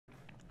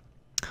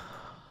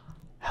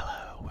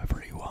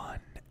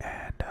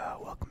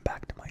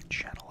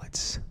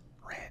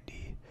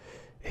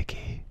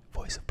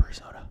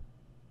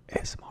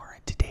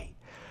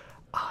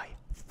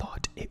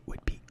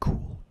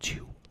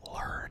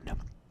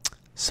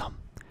some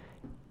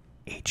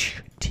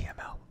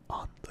HTML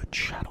on the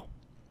channel.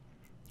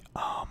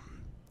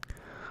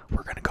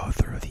 We're going to go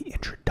through the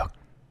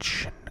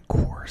introduction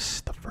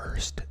course, the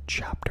first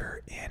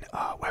chapter in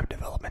web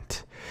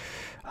development.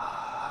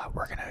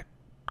 We're going to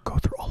go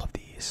through all of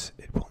these.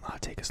 It will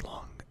not take as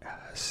long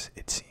as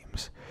it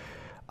seems.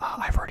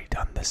 I've already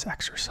done this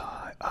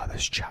exercise,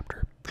 this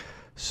chapter,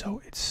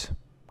 so it's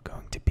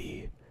going to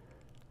be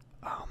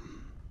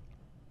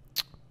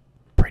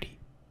pretty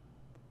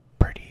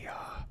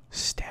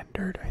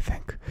standard, I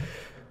think.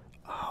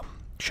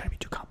 Shouldn't be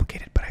too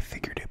complicated, but I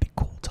figured it'd be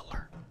cool to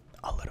learn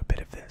a little bit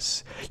of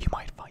this. You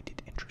might find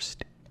it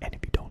interesting, and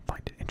if you don't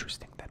find it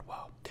interesting, then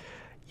well,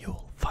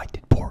 you'll find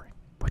it boring,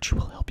 which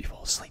will help you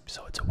fall asleep.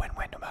 So it's a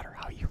win-win no matter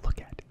how you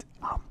look at it.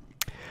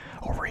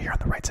 Over here on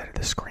the right side of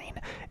the screen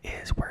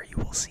is where you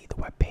will see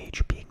the web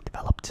page being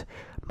developed.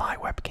 My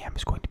webcam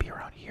is going to be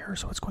around here,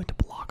 so it's going to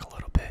block a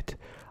little bit.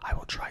 I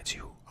will try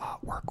to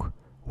work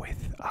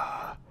with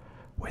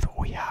what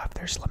we have.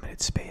 There's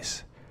limited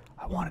space.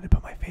 I wanted to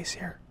put my face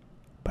here,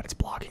 but it's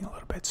blocking a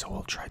little bit, so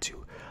I'll try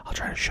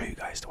to show you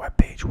guys the web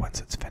page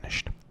once it's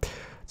finished,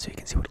 so you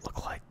can see what it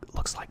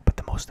looks like. But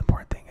the most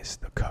important thing is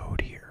the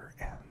code here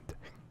and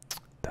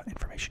the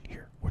information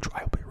here, which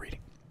I will be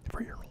reading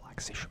for your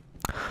relaxation.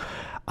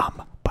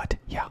 But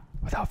yeah,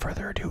 without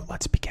further ado,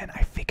 let's begin.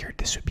 I figured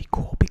this would be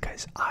cool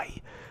because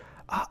I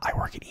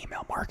work in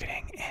email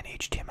marketing, and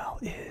HTML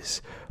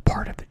is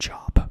part of the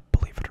job.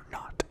 Believe it or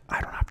not,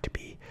 I don't have to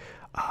be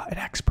an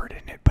expert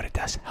in it, but it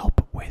does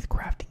help with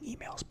crafting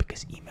emails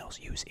because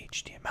emails use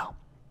HTML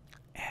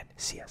and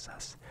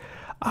CSS.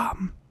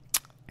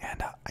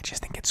 I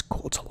just think it's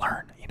cool to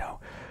learn.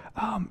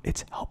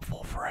 It's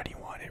helpful for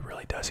anyone. It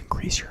really does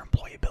increase your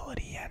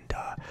employability and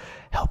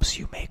helps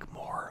you make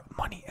more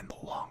money in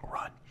the long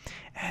run.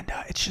 And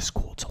it's just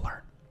cool to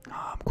learn.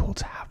 Cool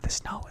to have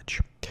this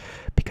knowledge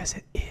because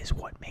it is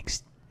what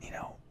makes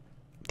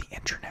the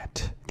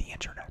internet,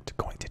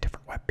 going to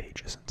different web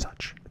pages and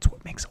such. It's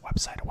what makes a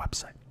website a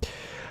website.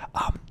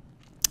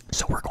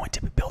 So we're going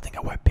to be building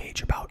a web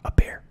page about a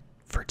bear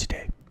for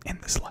today in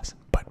this lesson.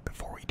 But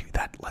before we do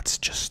that, let's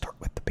just start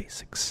with the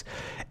basics.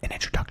 An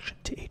introduction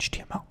to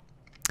HTML.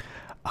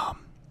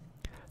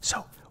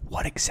 So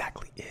what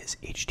exactly is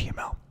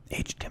HTML?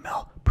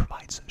 HTML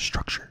provides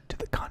structure to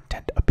the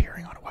content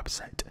appearing on a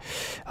website,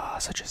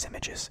 such as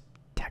images,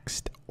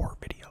 text, or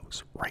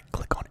videos.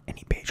 Right-click on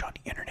any page on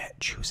the internet,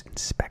 choose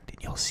Inspect,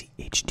 and you'll see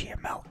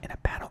HTML in a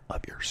panel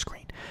of your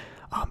screen.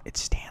 It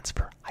stands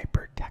for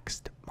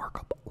Hypertext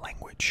Markup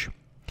Language.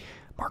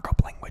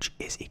 Markup language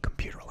is a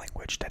computer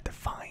language that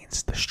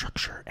defines the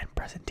structure and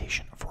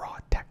presentation of raw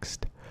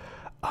text.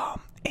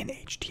 In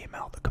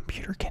HTML, the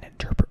computer can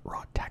interpret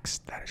raw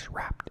text that is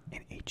wrapped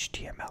in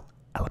HTML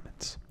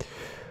elements.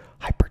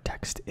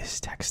 Hypertext is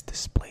text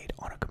displayed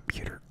on a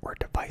computer or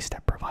device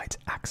that provides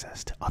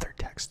access to other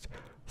text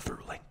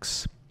through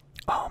links,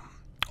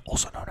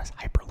 also known as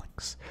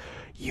hyperlinks.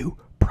 You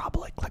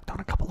probably clicked on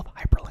a couple of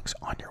hyperlinks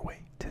on your way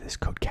to this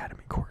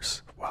Codecademy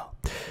course. Well,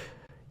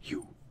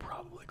 you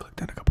probably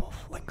clicked on a couple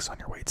of links on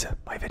your way to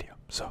my video,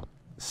 so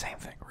same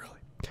thing really.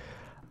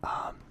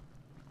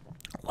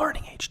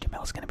 Learning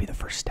HTML is going to be the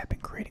first step in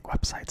creating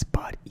websites,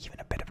 but even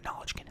a bit of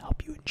knowledge can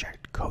help you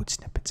inject code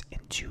snippets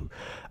into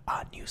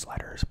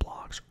newsletters,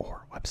 blogs,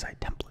 or website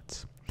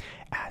templates.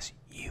 As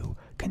you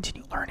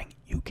continue learning,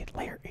 you can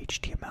layer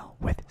HTML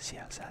with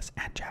CSS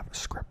and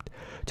JavaScript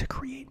to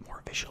create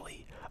more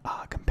visually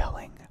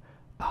compelling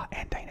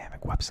and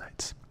dynamic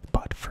websites.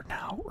 But for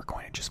now, we're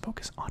going to just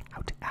focus on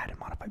how to add and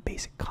modify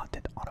basic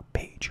content on a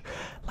page,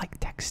 like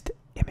text,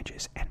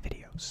 images, and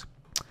videos.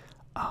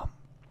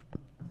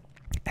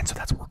 And so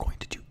that's what we're going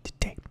to do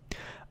today.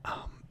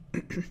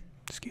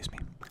 Excuse me.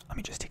 Let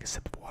me just take a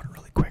sip of water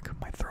really quick.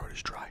 My throat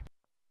is dry.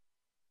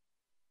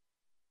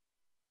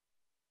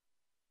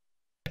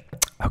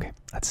 Okay,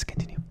 let's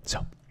continue.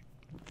 So,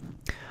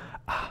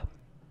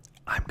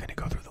 I'm going to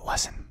go through the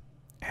lesson,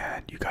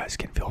 and you guys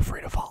can feel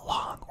free to follow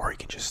along, or you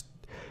can just,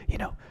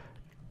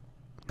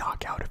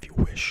 knock out if you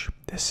wish.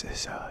 This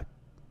is a,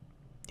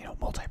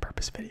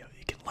 multi-purpose video.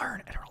 You can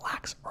learn and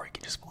relax, or you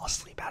can just fall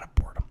asleep out of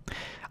boredom.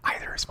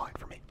 Either is fine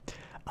for me.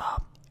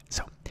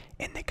 So,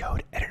 in the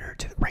code editor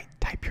to the right,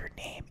 type your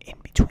name in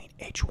between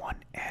H1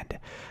 and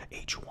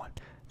H1,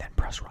 then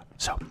press run.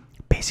 So,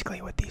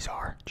 basically what these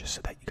are, just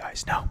so that you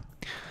guys know,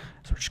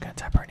 so we're just going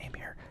to type our name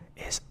here,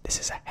 this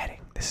is a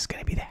heading. This is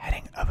going to be the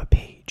heading of a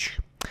page.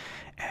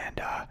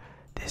 And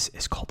this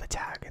is called the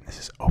tag, and this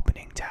is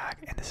opening tag,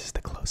 and this is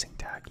the closing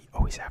tag. You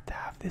always have to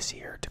have this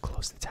here to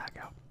close the tag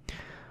out.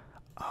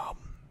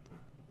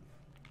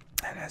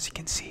 And as you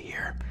can see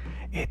here,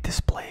 it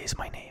displays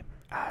my name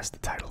as the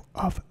title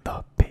of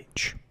the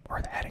page,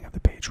 or the heading of the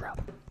page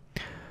rather.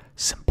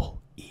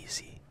 Simple,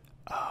 easy,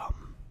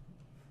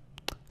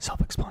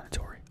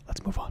 self-explanatory.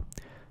 Let's move on.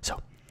 So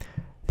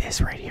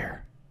this right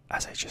here,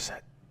 as I just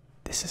said,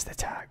 this is the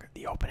tag,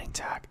 the opening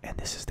tag, and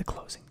this is the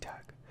closing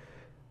tag,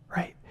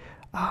 right?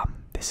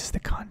 This is the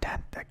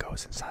content that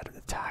goes inside of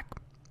the tag,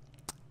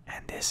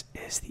 and this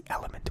is the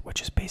element,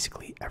 which is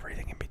basically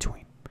everything in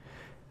between.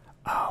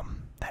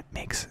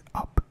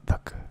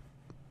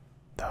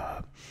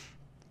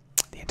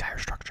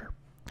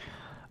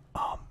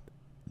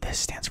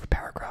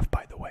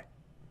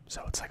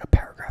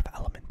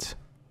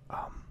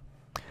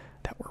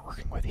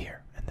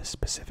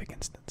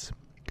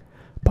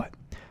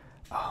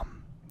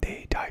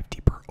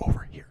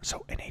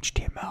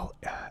 HTML,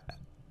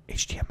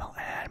 HTML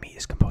anatomy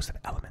is composed of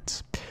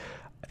elements.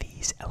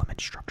 These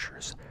element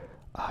structures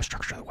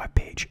structure the web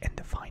page and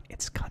define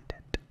its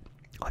content.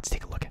 Let's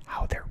take a look at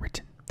how they're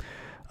written.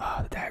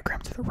 The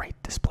diagram to the right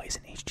displays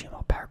an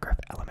HTML paragraph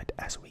element,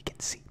 as we can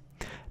see.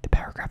 The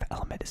paragraph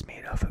element is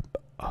made of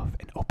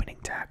an opening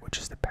tag, which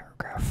is the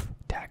paragraph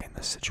tag in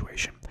this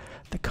situation,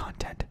 the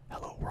content,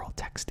 hello world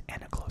text,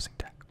 and a closing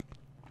tag.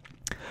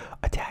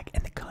 A tag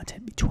and the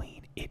content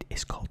between it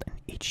is called an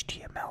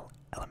HTML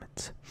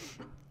element.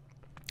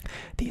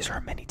 These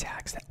are many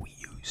tags that we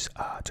use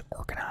to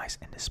organize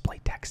and display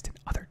text and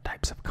other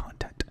types of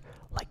content,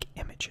 like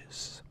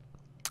images.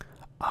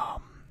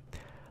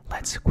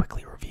 Let's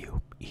quickly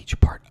review each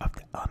part of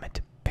the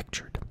element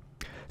pictured.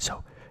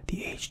 So,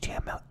 the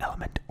HTML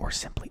element, or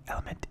simply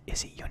element,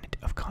 is a unit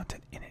of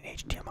content in an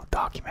HTML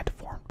document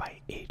formed by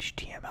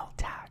HTML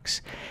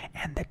tags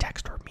and the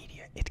text or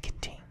media it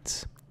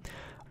contains.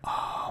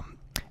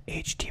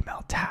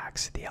 HTML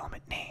tags, the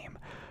element name,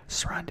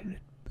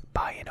 surrounded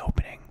by an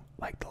opening,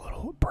 like the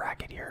little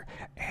bracket here,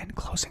 and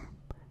closing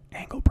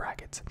angle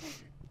brackets.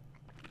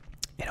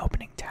 An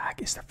opening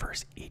tag is the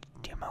first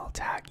HTML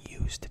tag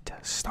used to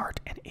start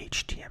an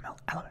HTML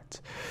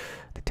element.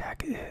 The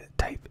tag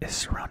type is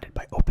surrounded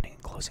by opening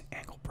and closing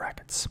angle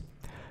brackets.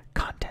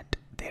 Content,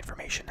 the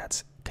information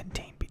that's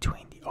contained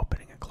between the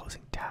opening and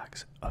closing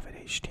tags of an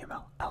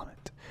HTML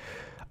element.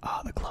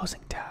 The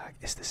closing tag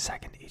is the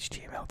second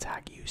HTML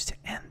tag used to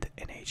end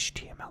an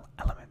HTML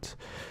element.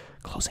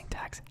 Closing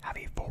tags have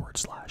a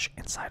 /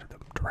 inside of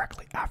them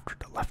directly after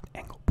the left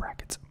angle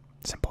brackets.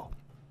 Simple.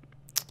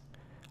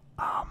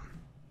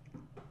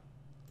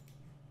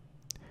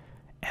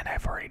 And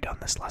I've already done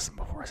this lesson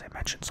before, as I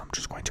mentioned, so I'm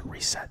just going to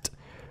reset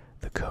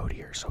the code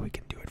here so we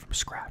can do it from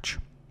scratch.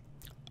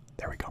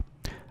 There we go.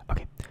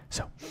 Okay,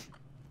 so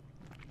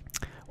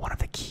one of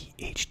the key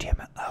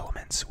HTML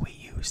elements we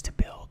use to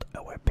build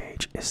a web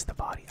page is the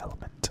body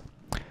element.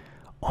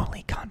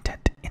 Only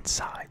content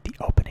inside the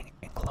opening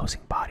and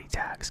closing body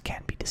tags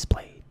can be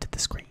displayed to the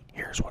screen.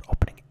 Here's what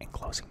opening and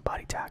closing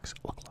body tags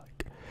look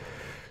like.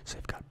 So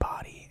we've got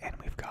body, and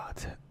we've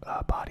got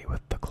body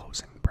with the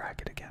closing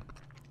bracket again. /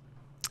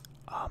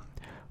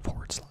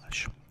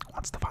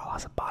 Once the file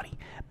has a body,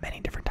 many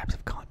different types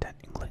of content,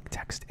 including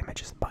text,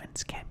 images, and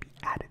buttons, can be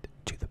added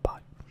to the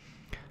body.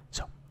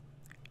 So,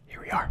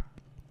 here we are.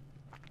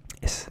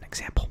 This is an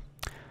example.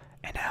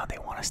 And now they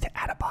want us to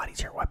add a body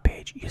to your web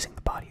page using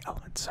the body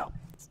element. So,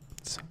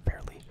 it's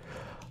fairly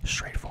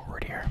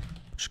straightforward here.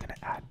 I'm just going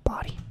to add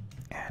body,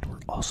 and we're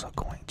also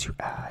going to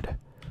add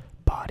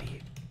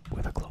body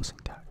with a closing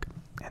tag,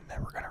 and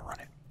then we're going to run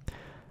it.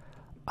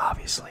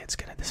 Obviously, it's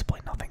going to display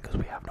nothing because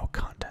we have no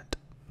content.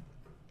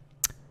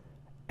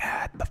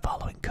 Add the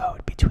following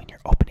code between your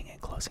opening and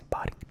closing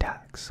body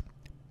tags.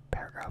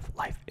 Paragraph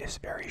life is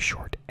very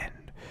short,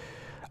 and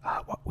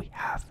what we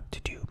have to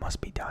do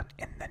must be done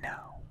in the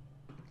now.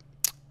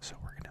 So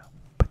we're going to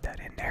put that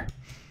in there,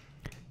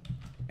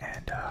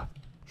 and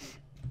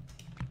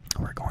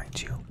we're going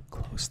to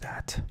close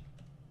that.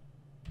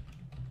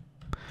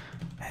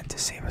 And to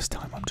save us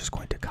time, I'm just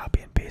going to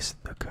copy and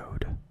paste the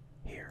code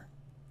here.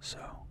 So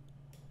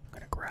I'm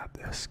going to grab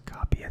this,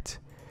 copy it,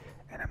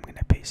 and I'm going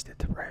to paste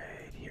it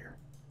right here.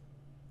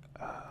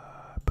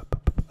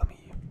 Let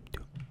me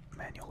do it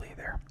manually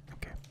there.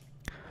 Okay.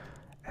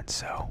 And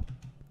so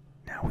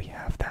now we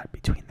have that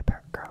between the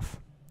paragraph.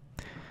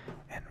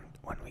 And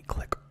when we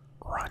click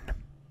run,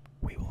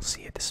 we will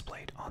see it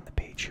displayed on the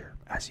page here,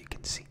 as you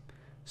can see.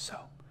 So,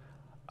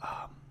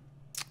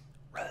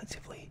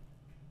 relatively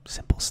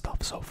simple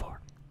stuff so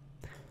far.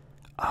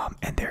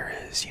 And there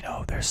is,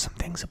 there's some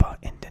things about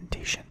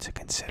indentation to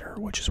consider,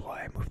 which is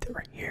why I moved it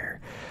right here,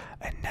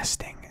 and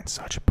nesting and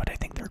such, but I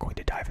think they're going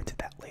to dive into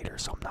that later,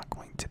 so I'm not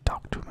going to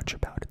talk too much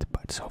about it,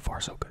 but so far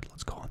so good.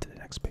 Let's go on to the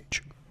next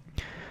page.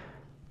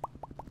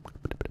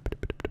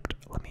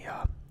 Let me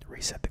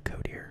reset the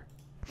code here.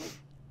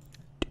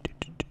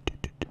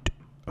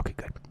 Okay,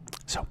 good.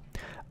 So,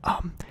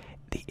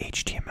 the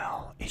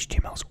HTML is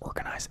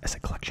organized as a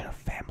collection of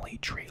family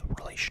tree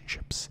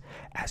relationships.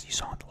 As you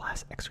saw in the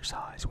last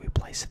exercise, we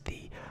placed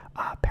the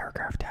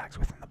paragraph tags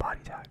within the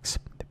body tags.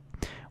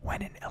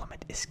 When an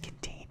element is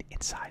contained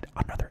inside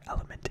another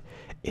element,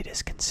 it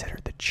is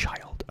considered the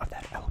child of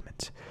that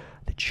element.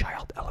 The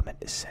child element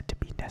is said to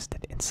be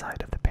nested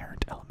inside of the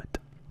parent element.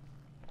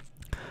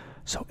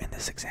 So in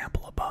this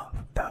example above,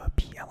 the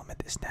P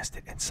element is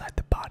nested inside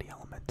the body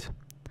element.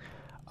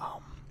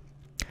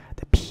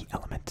 The P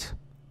element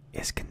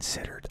is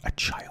considered a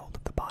child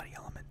of the body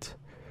element,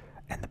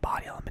 and the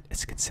body element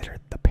is considered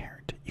the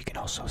parent. You can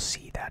also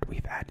see that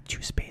we've added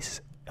 2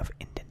 spaces of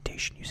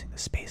indentation using the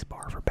space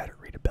bar for better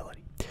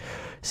readability.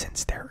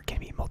 Since there can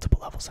be multiple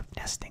levels of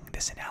nesting,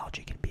 this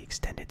analogy can be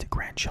extended to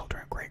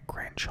grandchildren,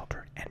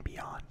 great-grandchildren, and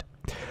beyond.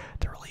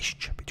 The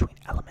relationship between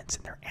elements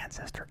and their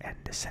ancestor and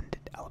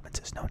descendant elements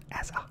is known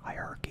as a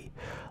hierarchy.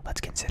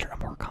 Let's consider a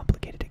more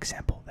complicated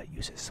example that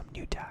uses some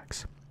new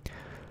tags.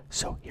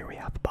 So here we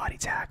have the body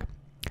tag.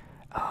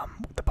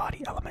 The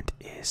body element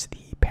is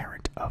the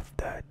parent of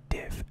the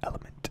div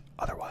element,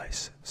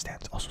 otherwise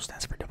also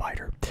stands for div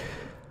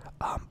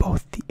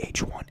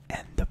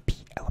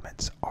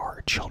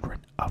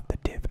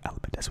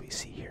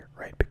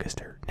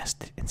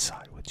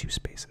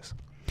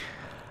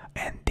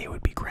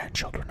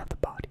grandchildren of the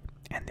body,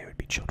 and they would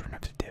be children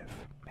of the div.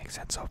 Makes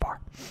sense so far?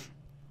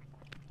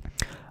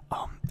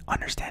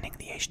 Understanding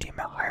the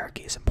HTML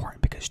hierarchy is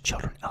important because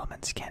children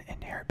elements can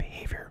inherit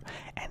behavior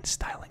and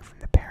styling from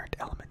the parent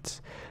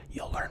elements.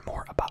 You'll learn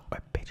more about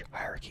web page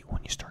hierarchy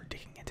when you start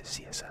digging into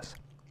CSS.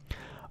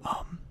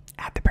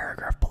 Add the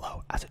paragraph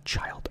below as a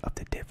child of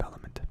the div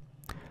element.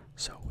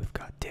 So we've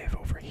got div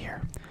over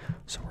here.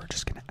 So we're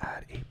just going to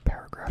add a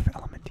paragraph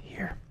element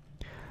here.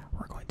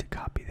 We're going to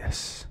copy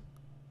this.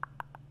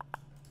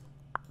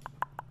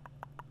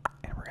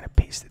 And we're going to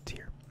paste it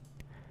here.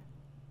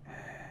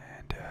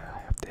 And I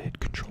have to hit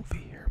Control V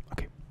here.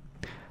 Okay.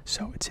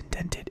 So it's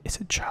indented. It's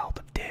a child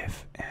of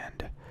div.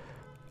 And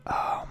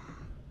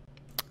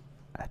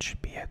that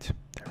should be it.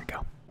 There we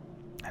go.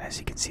 And as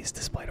you can see, it's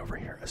displayed over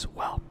here as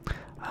well.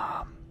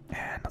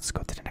 And let's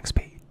go to the next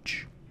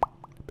page.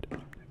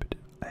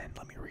 And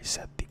let me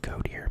reset the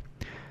code here.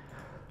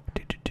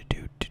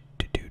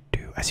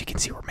 As you can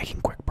see, we're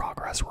making quick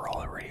progress. We're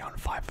already on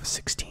 5 of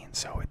 16,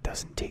 so it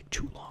doesn't take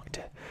too long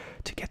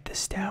to get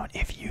this down.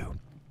 If you,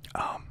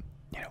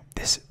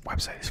 this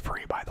website is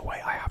free, by the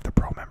way. I have the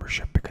pro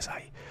membership because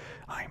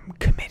I'm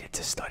committed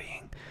to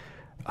studying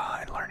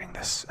and learning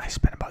this. I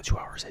spend about 2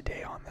 hours a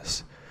day on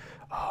this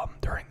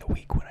during the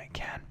week when I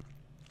can.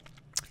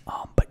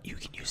 But you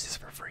can use this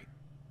for free.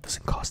 It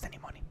doesn't cost any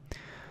money.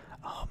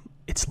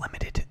 It's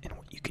limited in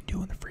what you can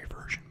do in the free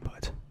version,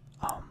 but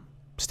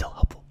still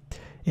helpful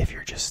if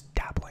you're just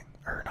dabbling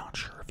or not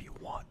sure if you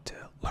want to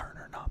learn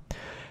or not.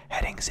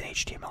 Headings in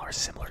HTML are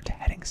similar to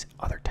headings in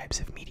other types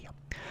of media.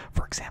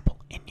 For example,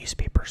 in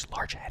newspapers,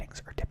 large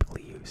headings are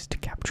typically used to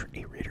capture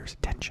a reader's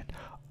attention.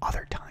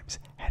 Other times,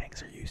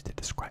 headings are used to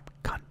describe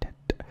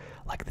content,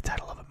 like the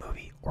title of a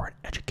movie or an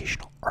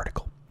educational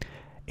article.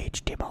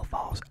 HTML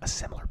follows a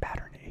similar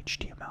pattern in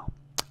HTML.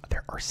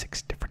 There are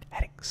 6 different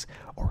headings,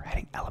 or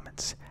heading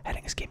elements.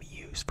 Headings can be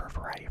used for a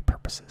variety of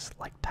purposes,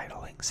 like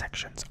titling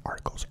sections,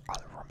 articles, or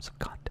other forms of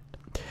content.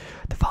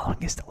 The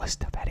following is the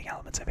list of heading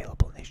elements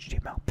available in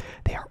HTML.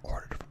 They are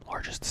ordered from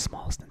largest to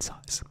smallest in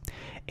size.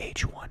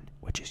 H1,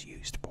 which is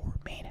used for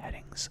main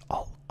headings.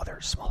 All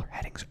other smaller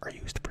headings are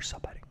used for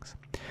subheadings.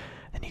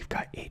 Then you've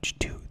got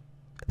H2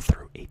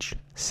 through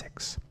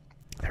H6.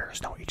 There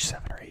is no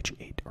H7 or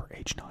H8 or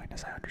H9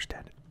 as I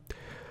understand it.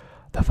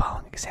 The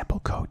following example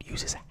code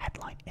uses a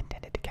headline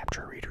intended to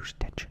capture a reader's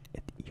attention.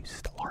 It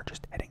uses the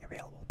largest heading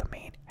available, the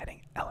main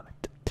heading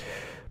element.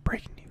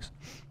 Breaking news.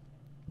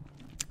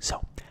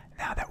 So,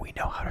 now that we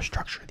know how to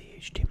structure the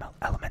HTML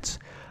elements,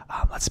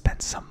 let's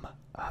spend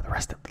the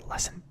rest of the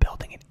lesson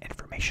building an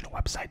informational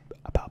website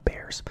about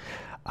bears,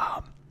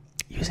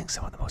 using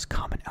some of the most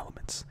common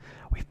elements.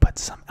 We've put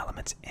some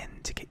elements in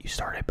to get you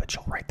started, but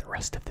you'll write the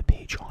rest of the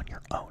page on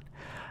your own.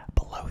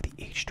 Below the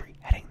H3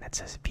 heading that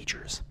says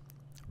features,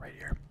 right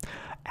here,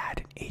 add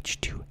an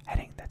H2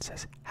 heading that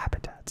says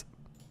habitats.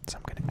 So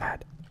I'm going to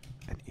add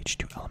an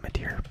H2 element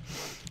here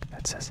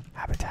that says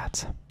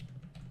habitats.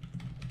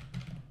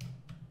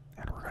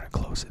 And we're going to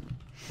close it.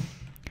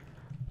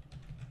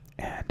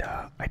 And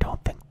I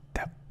don't think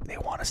that they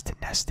want us to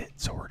nest it,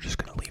 so we're just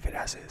going to leave it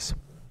as is.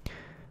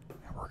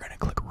 And we're going to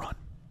click run.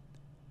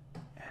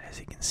 And as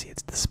you can see,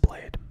 it's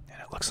displayed.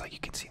 And it looks like you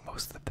can see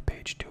most of the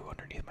page too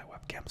underneath my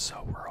webcam,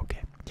 so we're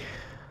okay.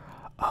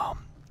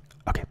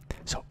 Okay,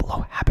 so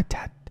below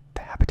habitat,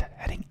 the habitat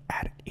heading,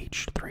 add an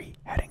H3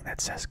 heading that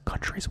says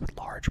countries with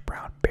large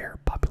brown bear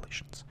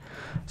populations.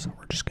 So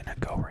we're just going to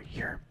go right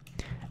here,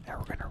 and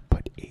we're going to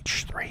put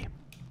H3,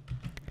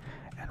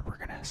 and we're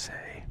going to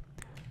say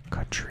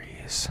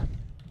countries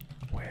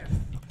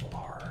with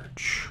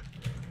large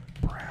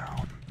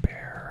brown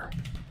bear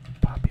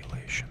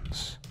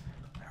populations,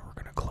 and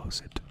we're going to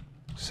close it.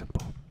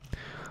 Simple.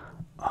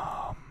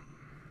 I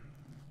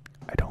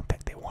don't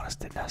think they want us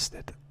to nest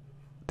it.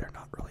 They're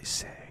not really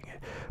saying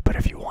it. But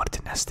if you wanted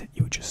to nest it,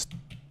 you would just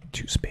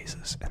 2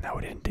 spaces, and that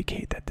would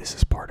indicate that this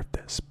is part of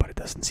this, but it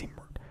doesn't seem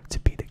to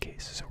be the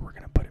case, so we're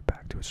going to put it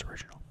back to its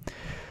original.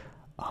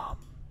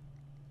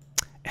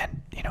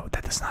 And,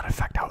 that does not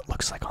affect how it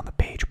looks like on the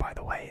page, by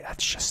the way.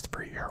 That's just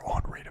for your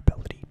own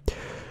readability.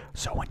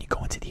 So when you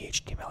go into the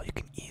HTML, you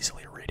can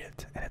easily read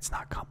it, and it's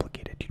not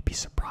complicated. You'd be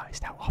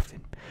surprised how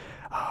often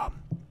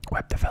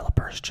web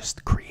developers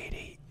just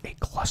create a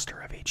cluster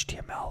of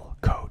HTML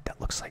code that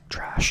looks like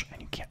trash,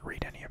 and you can't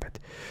read any of it.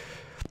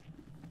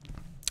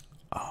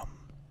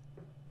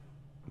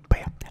 But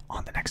yeah,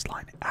 on the next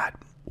line, add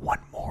one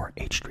more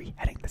H3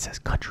 heading that says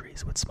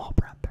countries with small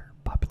brown bear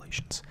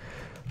populations.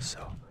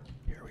 So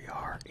here we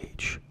are,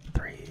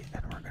 H3,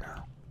 and we're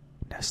gonna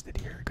nest it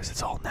here because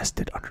it's all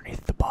nested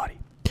underneath the body.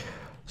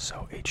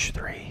 So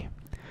H3,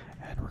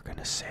 and we're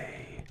gonna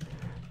say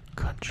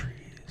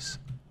countries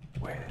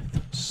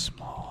with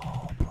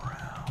small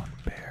brown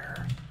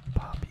bear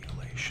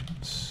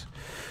populations,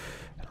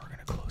 and we're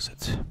gonna close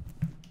it.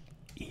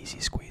 Easy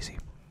squeezy,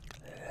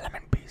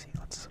 lemon peasy.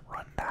 Let's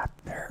run that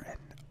there, and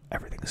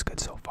everything is good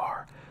so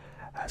far,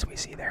 as we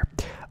see there.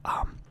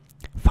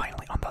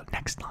 Finally, on the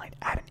next line,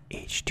 add an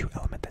H2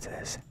 element that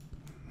says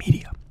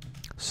media.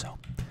 So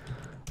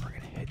we're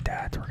gonna hit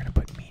that. We're gonna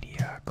put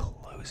media,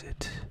 close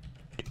it.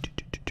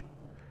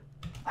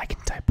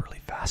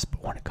 grasp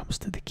when it comes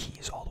to the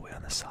keys all the way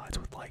on the sides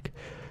with, like,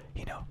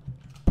 you know,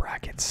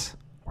 brackets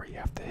where you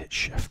have to hit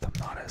shift. I'm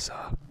not as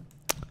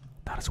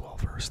well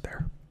versed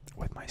there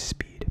with my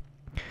speed.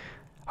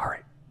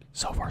 Alright,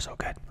 so far so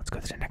good. Let's go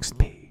to the next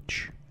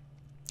page.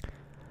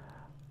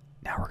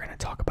 Now we're going to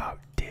talk about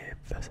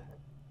divs,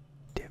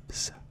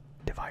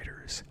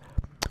 dividers.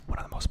 One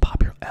of the most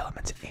popular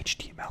elements in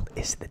HTML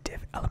is the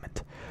div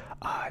element.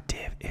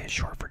 Div is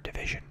short for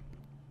division,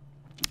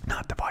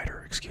 not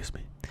divider, excuse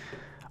me.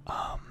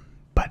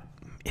 But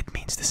it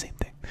means the same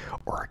thing,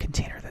 or a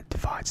container that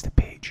divides the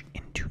page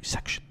into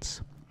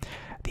sections.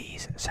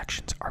 These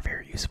sections are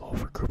very useful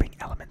for grouping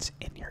elements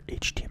in your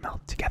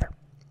HTML together.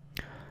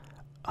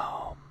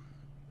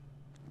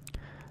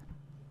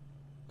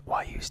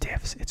 Why use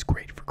divs? It's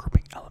great for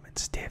grouping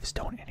elements. Divs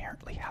don't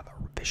inherently have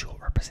a visual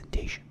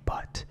representation,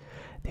 but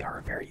they are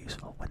very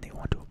useful when they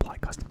want to apply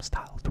custom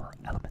style to our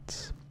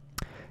elements.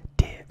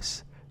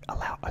 Divs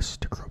allow us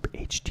to group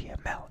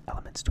HTML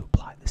elements to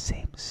apply the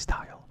same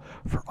style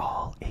for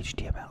all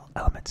HTML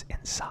elements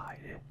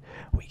inside.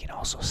 We can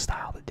also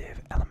style the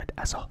div element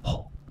as a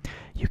whole.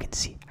 You can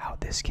see how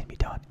this can be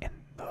done in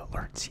the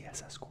Learn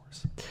CSS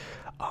course.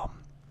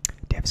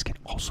 Divs can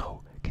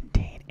also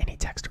contain any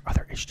text or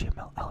other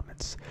HTML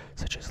elements,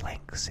 such as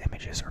links,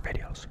 images, or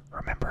videos.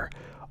 Remember,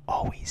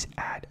 always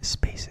add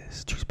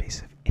spaces, 2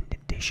 spaces of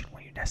indentation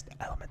when you nest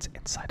elements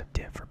inside of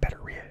div for better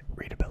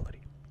readability.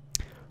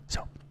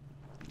 So,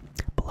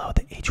 below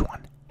the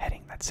H1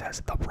 heading that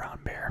says the brown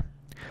bear,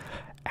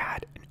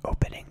 add an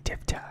opening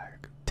div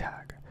tag.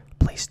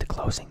 Place the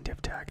closing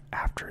div tag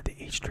after the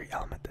H3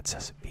 element that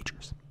says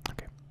features.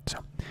 Okay, so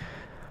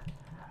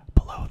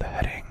below the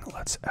heading,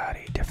 let's add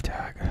a div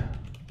tag.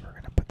 We're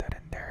going to put that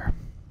in there.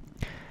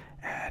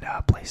 And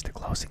place the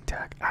closing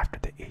tag after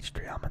the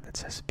H3 element that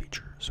says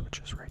features, which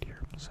is right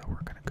here. So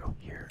we're going to go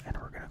here and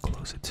we're going to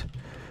close it.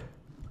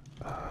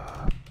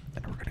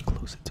 And we're going to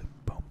close it.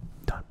 Boom.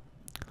 Done.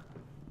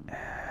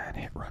 And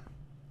hit run.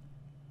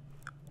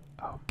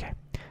 Okay.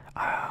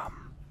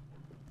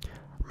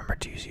 Remember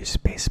to use your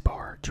space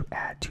bar to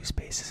add 2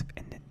 spaces of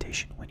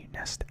indentation when you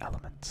nest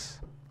elements.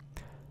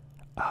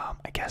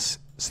 I guess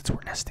since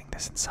we're nesting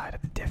this inside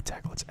of the div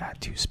tag, let's add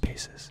 2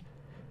 spaces.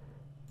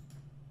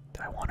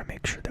 I want to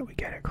make sure that we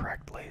get it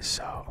correctly,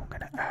 so I'm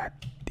going to add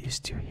these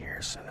 2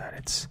 here so that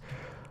it's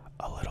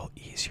a little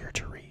easier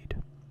to read.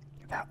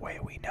 That way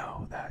we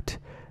know that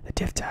the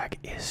div tag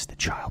is the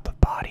child of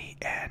body,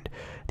 and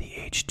the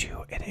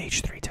H2 and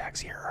H3 tags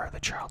here are the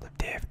child of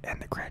div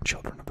and the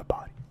grandchildren of the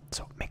body.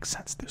 So it makes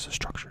sense, there's a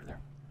structure there.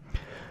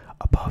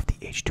 Above the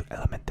H2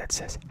 element that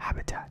says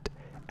habitat,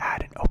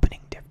 add an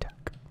opening div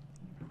tag.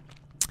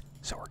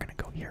 So we're going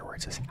to go here where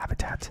it says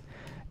habitat,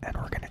 and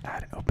we're going to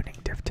add an opening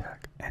div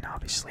tag. And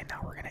obviously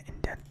now we're going to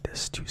indent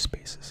this 2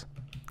 spaces.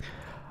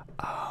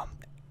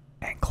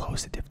 And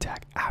close the div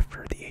tag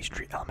after the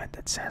H3 element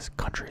that says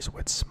countries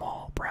with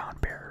small brown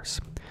bears.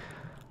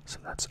 So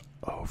that's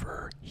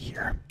over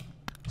here.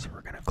 So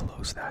we're going to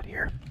close that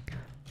here.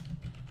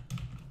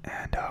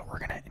 And we're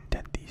going to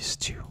indent these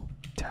 2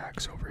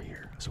 tags over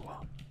here as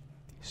well.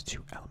 These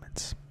 2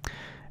 elements.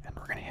 And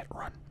we're going to hit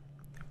run.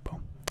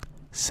 Boom.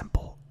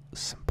 Simple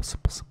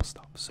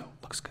stuff. So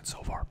looks good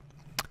so far.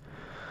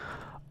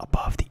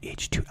 Above the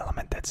H2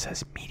 element that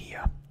says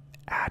media,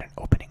 add an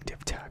opening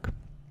div tag.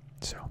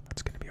 So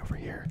that's going to be over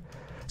here.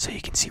 So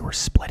you can see we're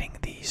splitting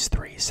these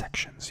 3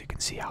 sections. You can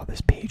see how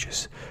this page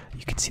is,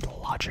 you can see the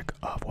logic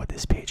of what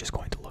this page is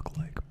going to look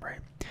like, right?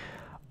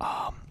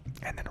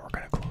 And then we're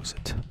going to close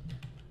it.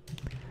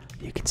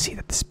 You can see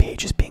that this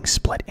page is being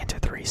split into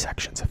 3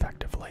 sections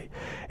effectively.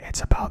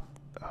 It's about,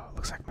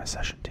 looks like my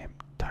session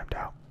timed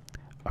out.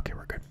 Okay,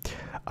 we're good.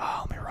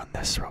 Let me run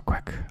this real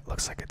quick.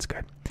 Looks like it's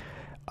good.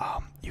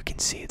 You can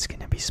see it's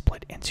going to be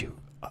split into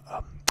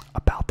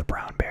about the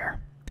brown bear,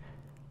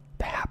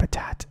 the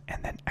habitat,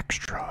 and then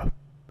extra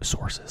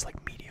sources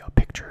like media,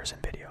 pictures,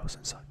 and videos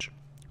and such.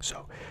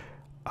 So,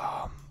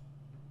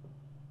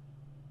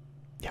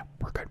 yeah,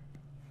 we're good.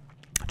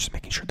 Just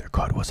making sure their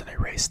code wasn't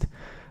erased.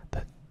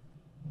 The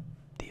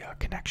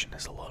connection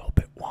is a little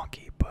bit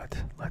wonky, but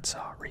let's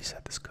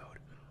reset this code.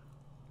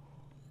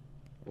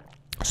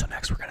 So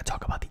next we're going to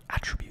talk about the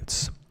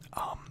attributes.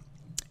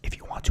 If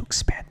you want to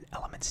expand an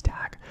elements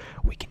tag,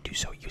 we can do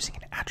so using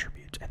an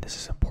attribute, and this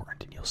is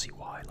important and you'll see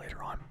why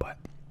later on, but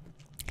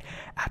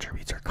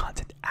attributes are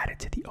content added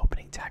to the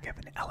opening tag of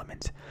an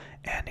element,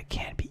 and it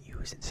can be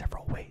used in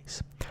several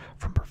ways,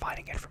 from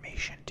providing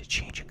information to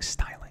changing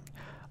styling.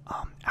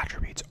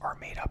 Attributes are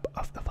made up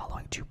of the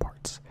following 2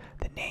 parts: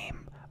 the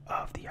name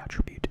of the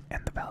attribute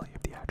and the value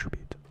of the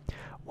attribute.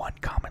 One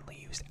commonly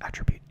used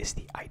attribute is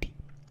the ID.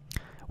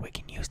 We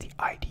can use the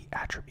ID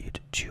attribute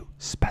to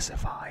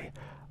specify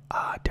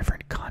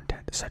different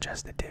content, such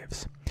as the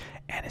divs,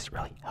 and it's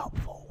really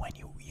helpful when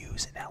you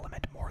use an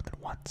element more than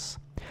once.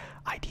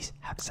 IDs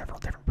have several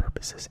different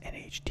purposes in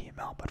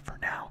HTML, but for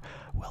now,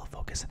 we'll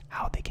focus on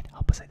how they can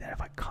help us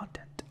identify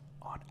content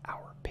on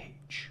our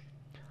page.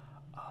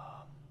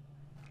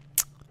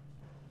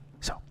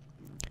 So,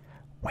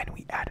 when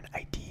we add an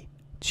ID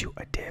to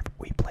a div,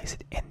 we place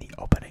it in the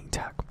opening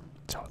tag.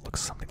 So it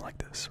looks something like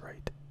this,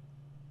 right?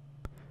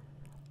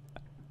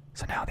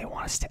 So now they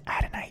want us to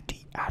add an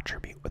ID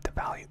attribute with the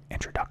value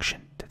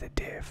introduction to the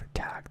div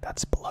tag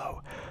that's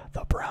below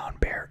the brown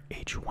bear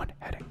h1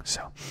 heading.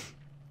 So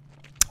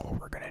what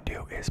we're gonna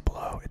do is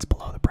it's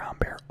below the brown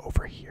bear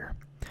over here.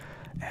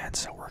 And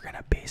so we're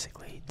gonna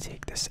basically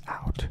take this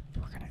out.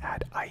 We're gonna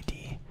add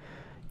ID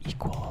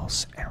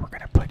equals, and we're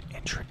gonna put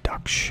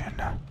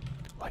introduction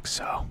like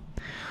so.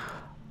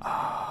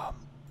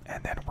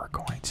 And then we're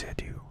going to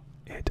do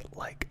it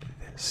like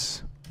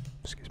this.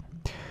 Excuse me.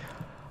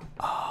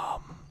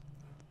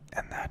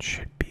 And that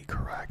should be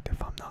correct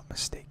if I'm not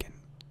mistaken,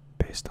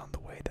 based on the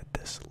way that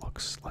this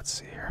looks. Let's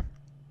see here.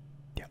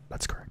 Yeah,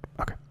 that's correct.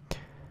 Okay.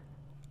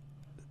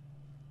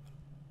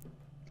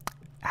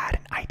 Add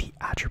an ID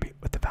attribute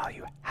with the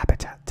value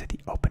habitat to the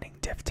opening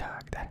div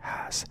tag that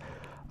has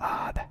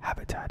the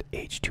habitat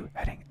h2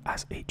 heading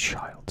as a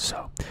child.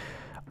 So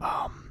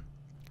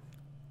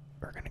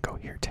we're going to go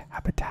here to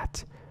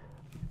habitat,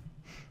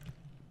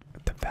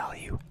 the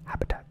value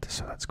habitat.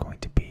 So that's going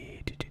to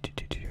be,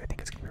 I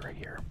think it's going to be right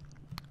here.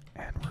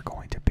 And we're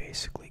going to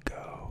basically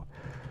go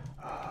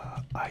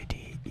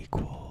ID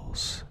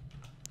equals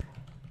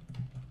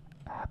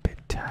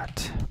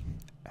habitat,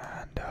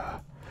 and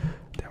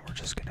then we're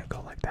just going to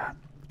go like that.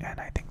 And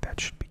I think that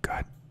should be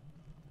good.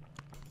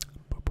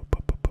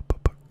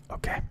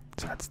 Okay,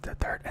 so that's the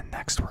third. And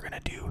next we're going to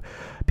do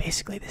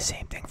basically the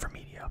same thing for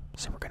media.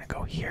 So we're going to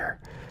go here.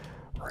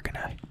 We're going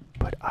to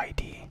put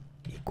ID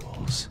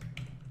equals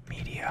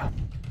media.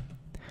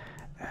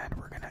 And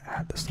we're going to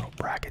add this little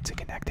bracket to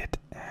connect it.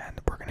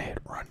 And we're going to hit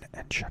run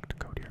and check the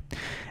code here.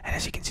 And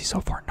as you can see so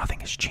far,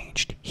 nothing has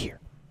changed here.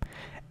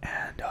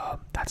 And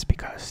that's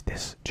because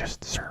this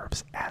just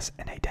serves as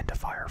an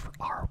identifier for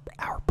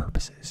our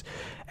purposes.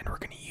 And we're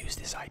going to use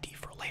this ID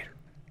for later.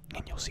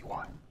 And you'll see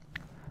why.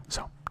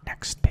 So,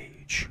 next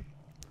page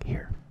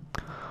here.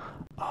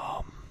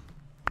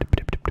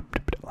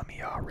 Let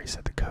me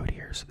reset the code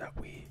here so that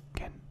we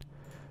can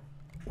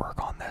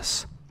work on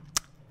this.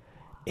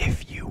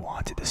 If you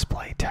want to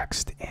display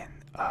text in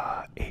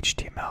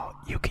HTML,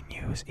 you can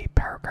use a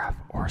paragraph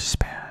or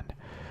span.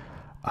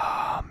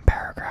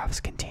 Paragraphs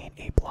contain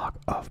a block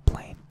of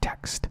plain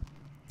text.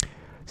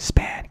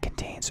 Span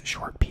contains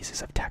short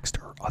pieces of text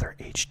or other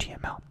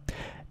HTML.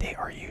 They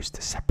are used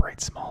to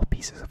separate small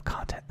pieces of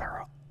content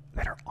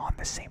that are on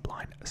the same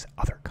line as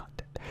other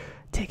content.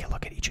 Take a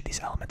look at each of these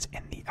elements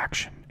in the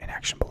action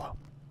below.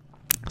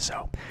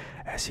 So,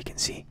 as you can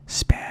see,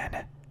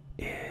 span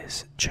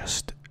is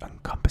just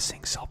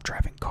encompassing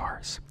self-driving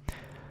cars.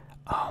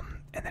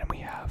 And then we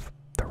have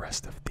the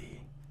rest of the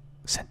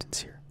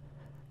sentence here.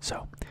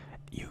 So,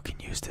 you can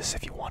use this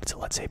if you wanted to,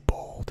 let's say,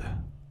 bold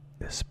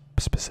this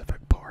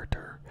specific part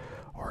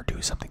or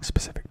do something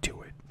specific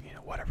to it, you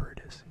know, whatever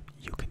it is.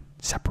 You can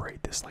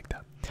separate this like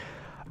that.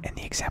 In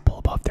the example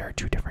above, there are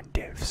two different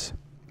divs.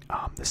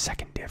 The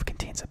second div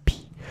contains a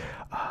P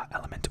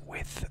element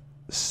with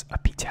a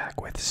P tag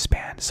with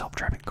span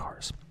self-driving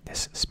cars.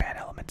 This span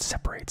element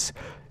separates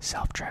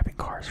self-driving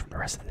cars from the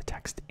rest of the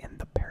text in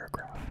the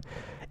paragraph.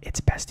 It's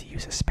best to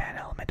use a span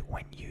element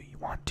when you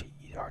want to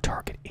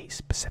target a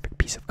specific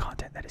piece of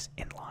content that is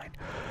in line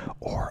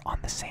or on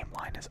the same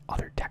line as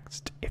other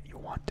text. If you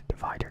want to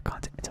divide your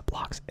content into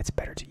blocks, it's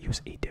better to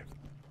use a div.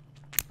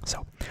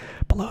 So,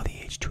 below the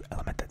H2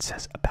 element that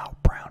says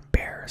about brown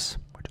bears,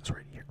 which is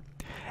right here,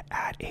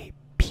 add a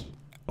P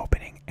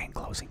opening and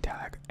closing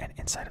tag, and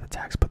inside of the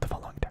tags put the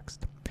following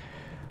text.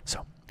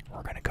 So,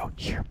 we're going to go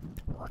here,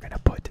 we're going to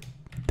put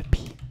the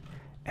P,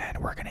 and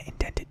we're going to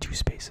indent it 2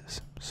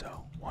 spaces.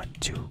 So, 1,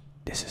 2,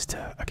 this is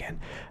to,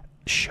 again,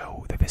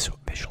 show the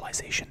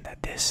visualization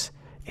that this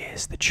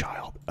is the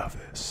child of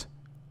this.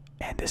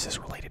 And this is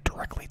related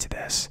directly to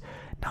this,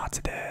 not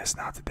to this,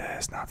 not to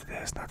this, not to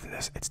this, not to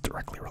this. It's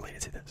directly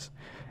related to this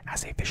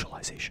as a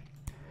visualization.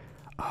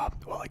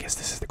 Well, I guess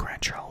this is the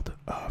grandchild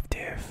of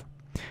div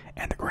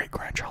and the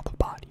great-grandchild of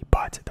body,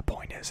 but the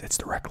point is it's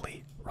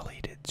directly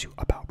related to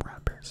about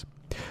brown bears.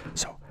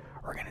 So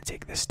we're going to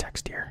take this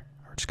text here.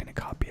 We're just going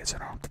to copy it so I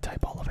don't have to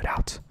type all of it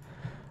out.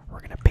 We're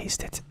going to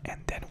paste it,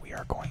 and then we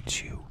are going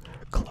to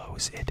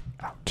close it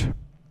out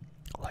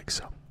like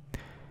so.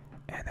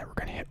 And then we're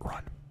going to hit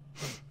run.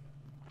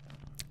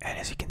 And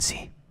as you can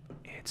see,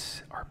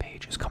 our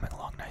page is coming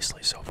along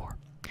nicely so far.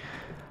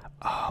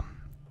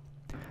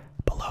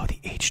 Below the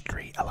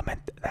H3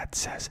 element that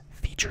says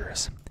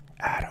features,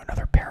 add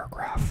another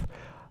paragraph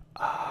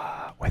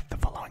with the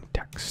following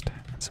text.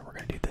 And so we're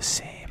going to do the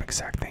same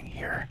exact thing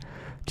here,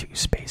 2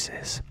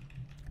 spaces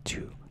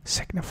to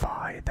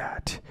signify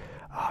that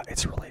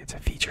it's related to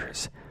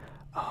features.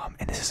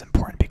 And this is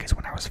important because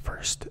when I was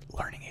first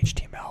learning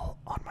HTML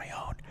on my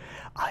own,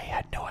 I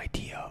had no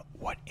idea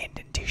what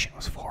indentation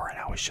was for, and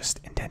I was just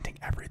indenting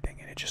everything,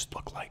 and it just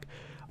looked like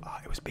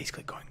it was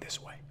basically going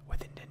this way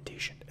with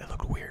indentation. It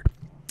looked weird,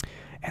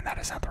 and that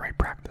is not the right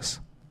practice,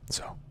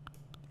 so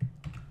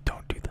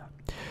don't do that.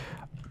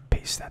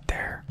 Paste that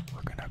there.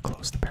 We're going to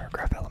close the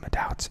paragraph element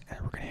out, and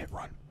we're going to hit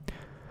run.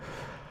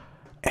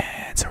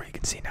 And so you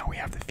can see now we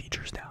have the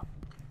features down.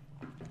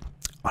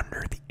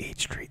 Under the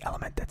H3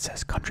 element that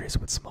says countries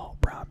with small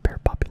brown bear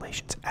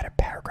populations. Add a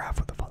paragraph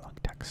with the following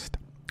text.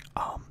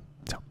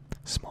 So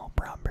small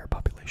brown bear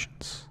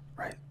populations,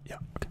 right? Yeah.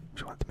 Okay.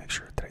 Just wanted to make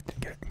sure that I didn't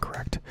get it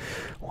incorrect.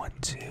 1,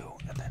 2,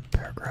 and then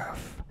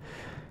paragraph,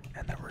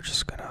 and then we're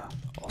just gonna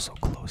also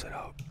close it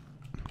out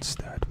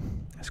instead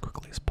as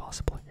quickly as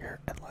possible here,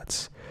 and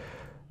let's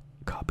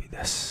copy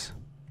this.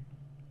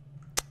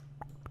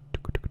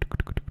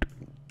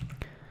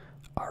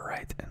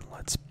 Alright, and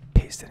let's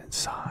paste it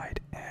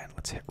inside, and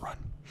let's hit run.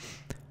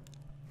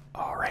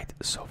 Alright,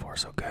 so far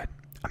so good.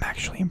 I'm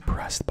actually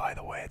impressed, by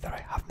the way, that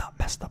I have not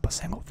messed up a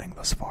single thing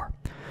thus far.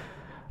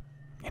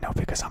 You know,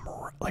 because I'm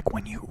like,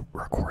 when you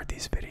record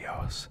these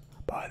videos,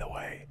 by the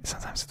way,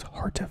 sometimes it's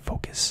hard to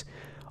focus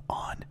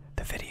on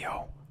the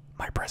video,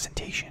 my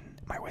presentation,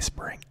 my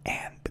whispering,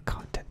 and the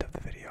content of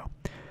the video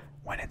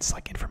when it's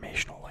like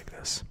informational like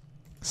this.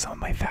 Some of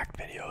my fact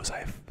videos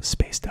I've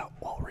spaced out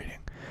while reading.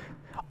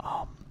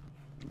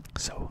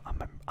 So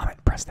I'm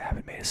impressed I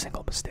haven't made a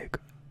single mistake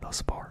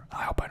thus far.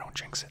 I hope I don't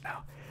jinx it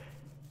now.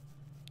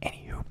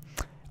 Anywho,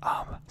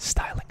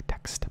 styling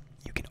text.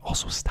 You can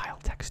also style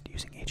text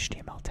using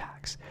HTML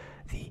tags.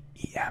 The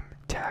EM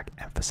tag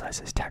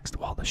emphasizes text,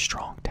 while the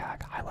strong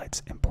tag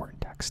highlights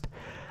important text.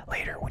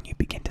 Later, when you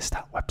begin to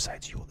style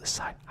websites, you will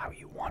decide how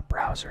you want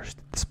browsers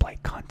to display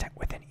content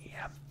within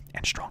EM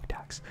and strong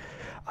tags.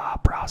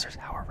 Browsers,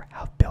 however,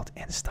 have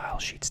built-in style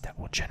sheets that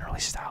will generally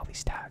style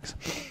these tags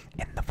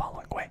in the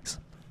following ways.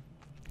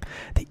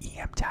 The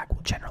EM tag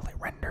will generally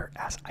render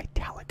as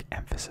italic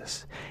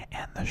emphasis,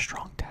 and the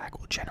strong tag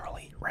will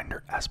generally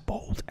render as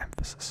bold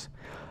emphasis.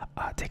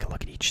 Take a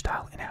look at each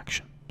style in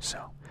action.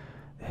 So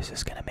this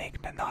is going to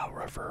make the Nile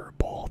River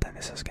bold, and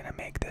this is going to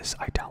make this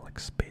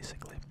italics,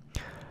 basically.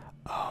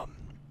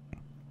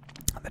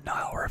 The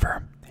Nile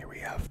River, here we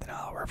have the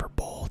Nile River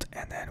bold,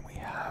 and then we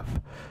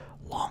have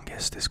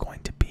longest is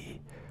going to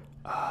be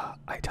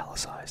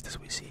italicized, as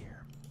we see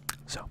here.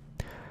 So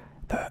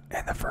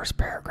in the first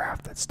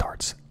paragraph that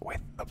starts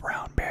with the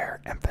brown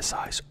bear,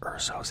 emphasize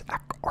Ursos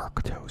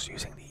arctos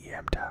using the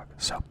EM tag.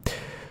 So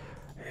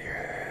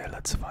here,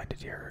 let's find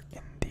it here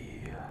in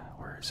the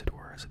where is it?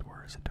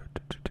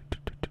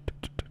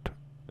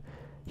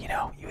 You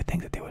know, you would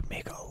think that they would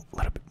make a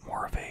little bit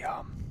more of a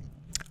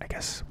I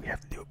guess we have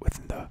to do it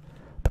within the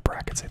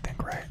brackets, I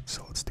think, right?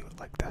 So let's do it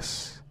like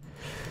this.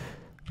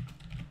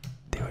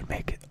 They would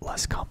make it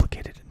less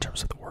complicated in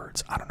terms of the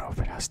words. I don't know if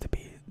it has to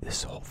be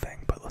this whole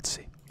thing, but let's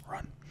see.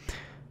 Run.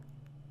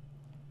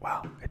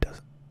 Wow, it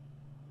doesn't.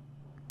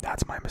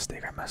 That's my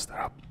mistake. I messed that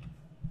up.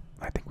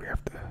 I think we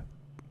have to.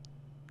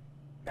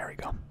 There we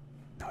go.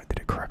 No, I did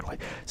it correctly.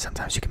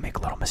 Sometimes you can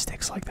make little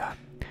mistakes like that.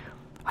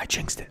 I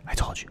jinxed it. I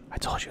told you. I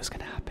told you it was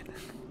gonna happen.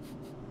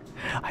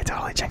 I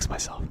totally jinxed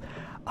myself.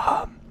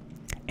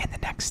 In the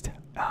next,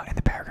 in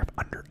the paragraph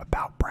under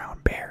about brown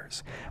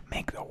bears,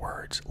 make the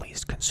words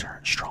least concern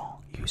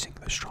strong using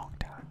the strong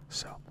tag.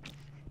 So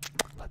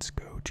let's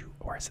go to,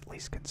 or is it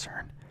least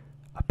concern?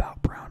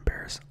 About brown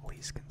bears,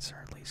 least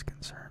concern, least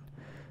concern.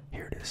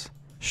 Here it is,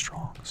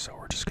 strong. So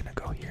we're just gonna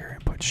go here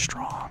and put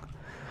strong,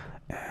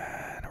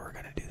 and we're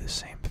gonna do the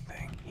same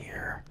thing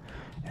here,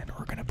 and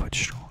we're gonna put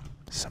strong.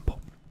 Simple.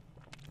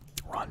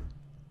 Run.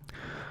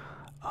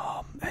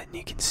 And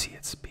you can see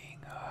it's being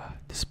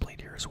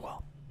displayed here as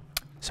well.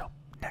 So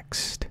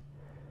next,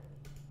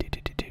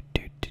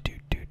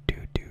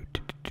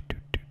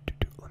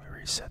 let me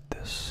reset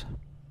this.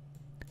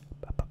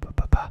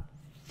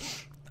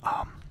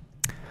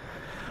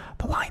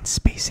 The line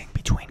spacing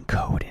between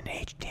code and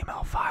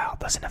HTML file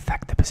doesn't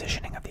affect the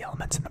positioning of the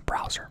elements in the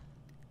browser.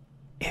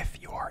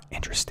 If you are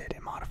interested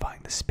in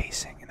modifying the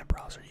spacing in the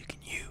browser, you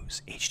can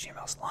use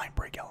HTML's line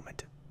break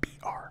element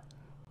BR.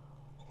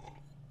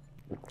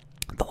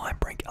 The line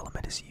break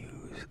element is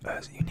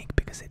unique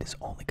because it is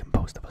only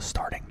composed of a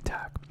starting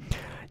tag.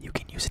 You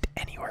can use it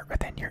anywhere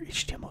within your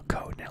HTML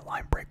code, and a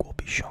line break will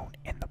be shown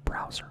in the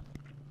browser.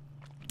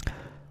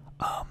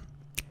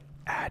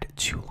 Add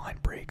 2 line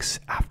breaks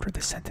after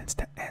the sentence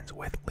that ends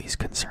with least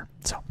concern.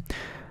 So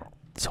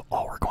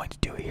all we're going to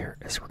do here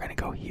is we're going to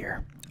go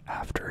here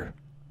after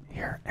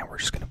here, and we're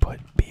just going to put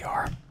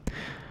BR,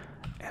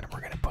 and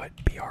we're going to put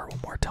BR one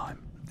more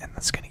time, and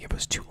that's going to give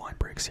us 2 line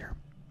breaks here.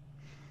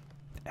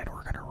 And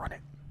we're going to run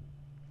it.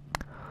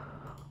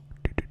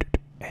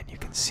 And you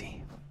can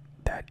see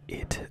that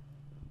it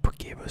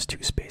gave us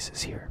 2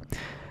 spaces here.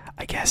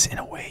 I guess in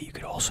a way you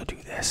could also do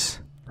this,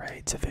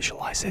 right, to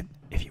visualize it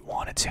if you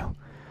wanted to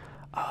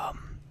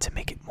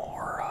make it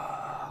more,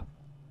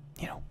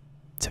 you know,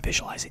 to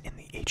visualize it in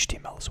the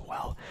HTML as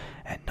well.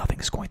 And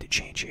nothing's going to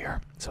change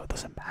here, so it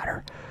doesn't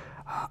matter.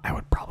 I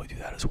would probably do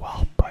that as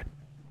well, but,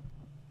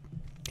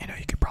 you know,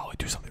 you could probably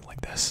do something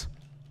like this.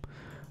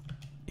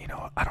 You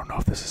know, I don't know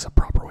if this is a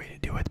proper way to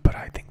do it, but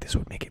I think this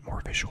would make it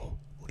more visually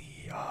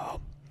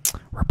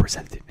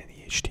represented in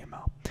the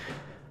HTML.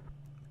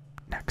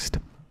 Next.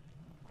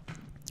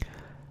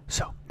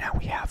 So now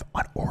we have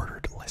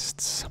unordered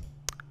lists.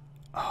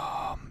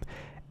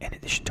 In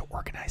addition to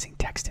organizing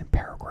text in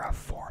paragraph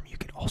form, you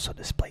can also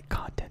display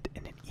content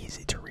in an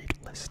easy-to-read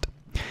list.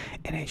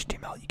 In in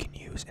HTML, you can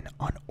use an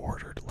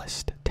unordered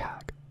list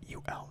tag,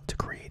 UL, to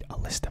create a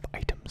list of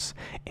items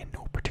in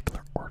no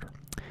particular order.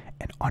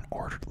 An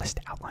unordered list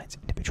outlines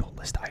individual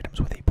list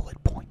items with a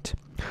bullet point.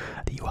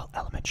 The UL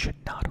element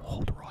should not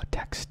hold raw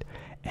text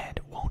and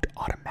won't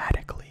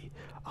automatically,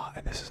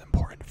 and this is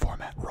important,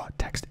 format raw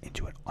text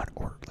into an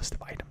unordered list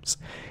of items.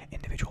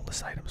 Individual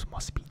list items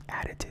must be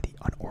added to the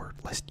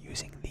unordered list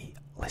using the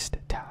list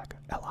tag,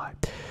 li.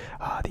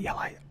 The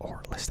li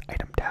or list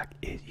item tag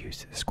is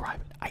used to describe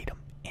an item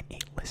in a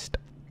list.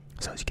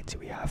 So as you can see,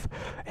 we have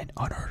an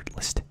unordered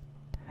list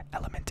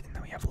element, and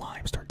then we have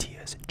limes,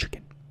 tortillas, and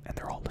chicken, and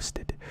they're all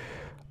listed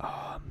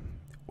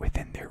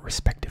within their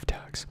respective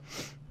tags.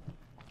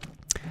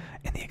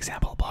 In the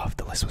example above,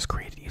 the list was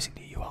created using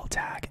the UL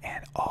tag,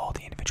 and all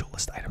the individual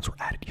list items were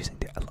added using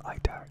the li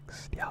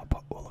tags. The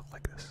output will look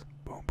like this.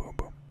 Boom, boom,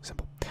 boom.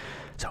 Simple.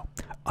 So,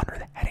 under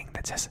the heading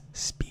that says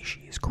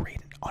species,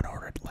 create an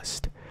unordered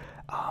list.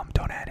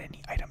 Don't add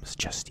any items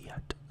just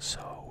yet.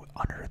 So,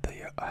 under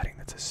the heading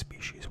that says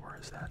species, where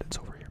is that? It's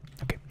over here.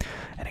 Okay.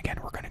 And again,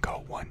 we're going to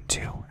go 1,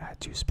 2, add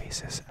 2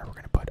 spaces, and we're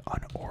going to put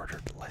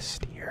unordered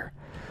list here.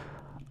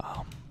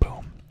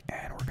 Boom.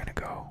 And we're going to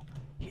go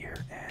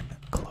here and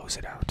close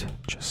it out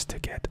just to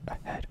get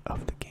ahead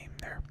of the game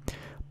there.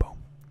 Boom.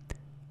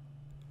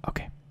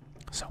 Okay.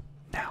 So,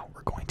 now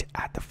we're going to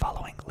add the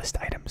following list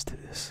items to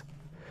this.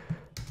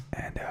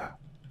 And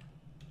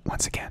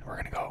once again, we're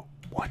going to go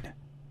 1,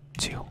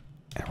 2,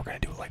 and we're going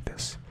to do it like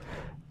this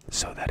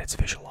so that it's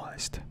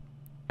visualized,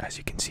 as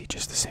you can see,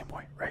 just the same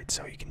way, right?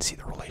 So you can see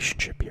the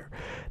relationship here.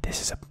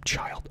 This is a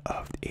child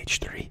of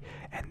H3,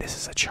 and this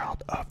is a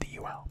child of the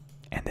UL,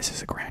 and this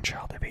is a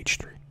grandchild of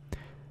H3.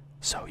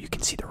 So you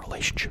can see the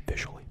relationship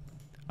visually,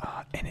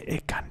 and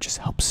it kind of just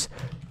helps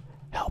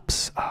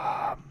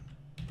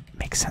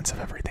make sense of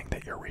everything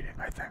that you're reading,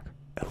 I think.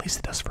 At least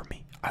it does for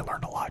me. I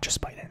learned a lot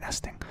just by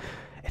nesting.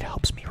 It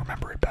helps me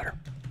remember it better.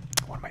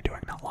 What am I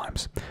doing? Not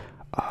limes.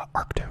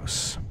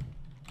 Arctos.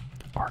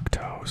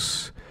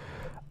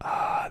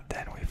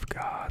 Then we've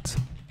got,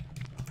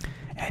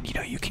 and you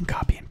know, you can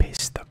copy and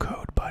paste the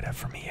code, but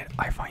for me,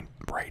 I find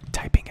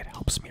typing it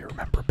helps me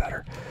remember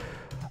better.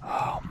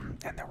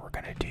 And then we're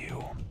gonna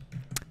do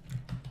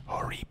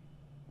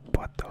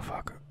what the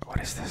fuck? What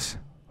is this?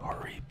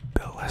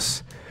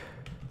 Horribilis.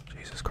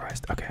 Jesus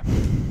Christ. Okay.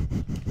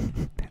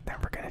 Then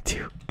we're gonna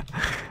do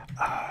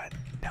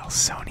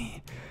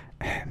Nelsoni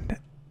and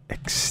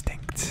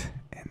extinct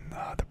in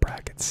the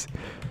brackets,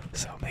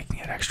 so making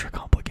it extra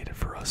complicated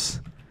for us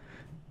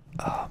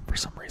for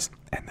some reason.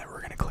 And then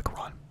we're gonna click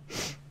run,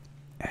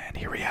 and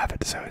here we have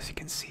it. So as you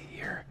can see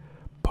here,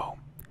 boom,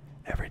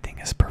 everything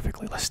is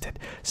perfectly listed.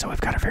 So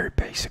we've got a very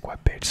basic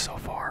web page so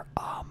far,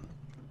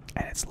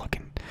 and it's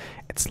looking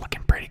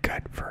pretty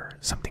good for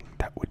something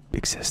that would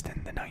exist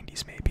in the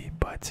 90s maybe,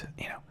 but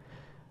you know,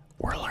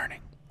 we're learning.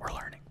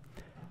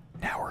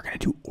 Now we're gonna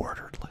do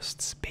ordered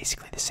lists,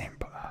 basically the same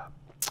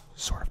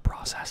sort of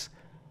process,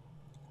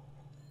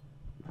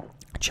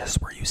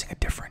 just we're using a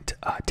different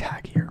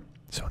tag here.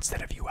 So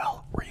instead of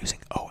UL, we're using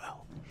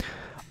OL.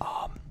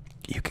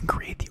 You can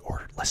create the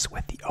ordered list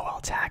with the OL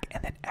tag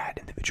and then add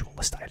individual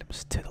list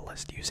items to the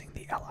list using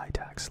the LI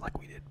tags like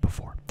we did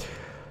before.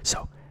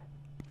 So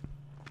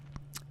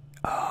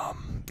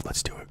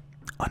let's do it.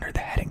 Under the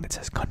heading that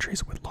says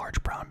countries with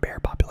large brown bear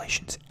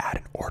populations, add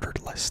an ordered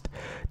list.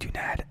 Do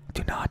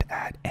not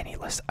add any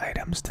list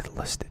items to the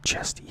list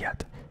just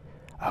yet.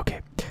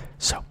 Okay,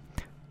 so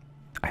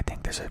I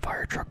think there's a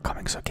fire truck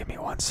coming, so give me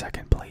 1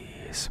 second,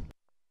 please.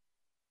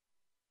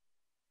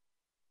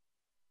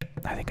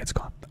 I think it's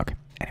gone. Okay,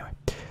 anyway.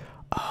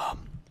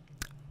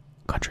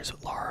 Countries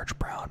with large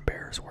brown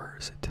bears, where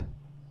is it?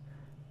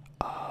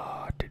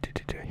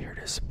 Here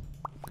it is.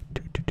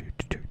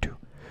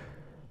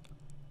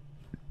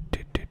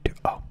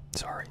 Oh,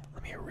 sorry.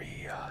 Let me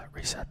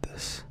reset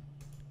this.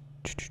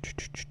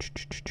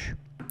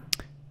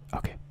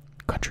 Okay,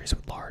 countries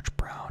with large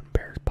brown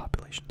bear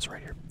populations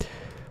right here.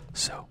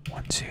 So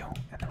 1, 2,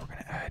 and then we're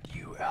gonna add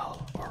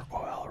UL or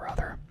OL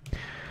rather,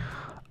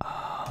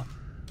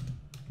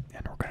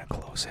 and we're gonna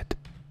close it,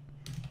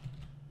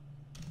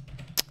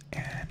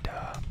 and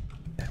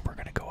then we're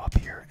gonna go up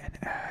here and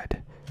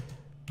add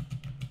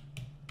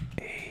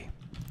a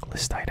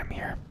list item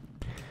here,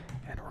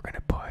 and we're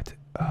gonna put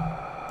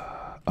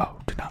oh,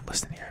 do not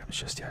list any items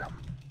just yet.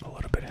 I'm a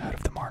little bit ahead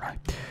of them, aren't I?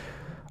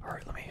 All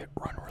right, let me hit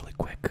run really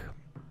quick.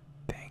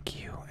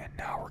 Thank you. And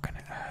now we're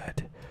gonna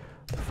add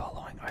the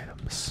following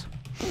items: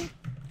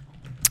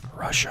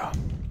 Russia,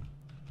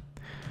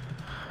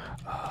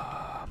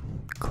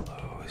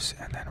 close,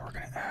 and then we're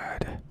gonna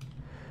add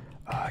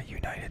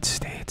United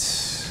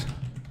States,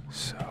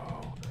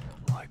 so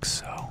like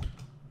so,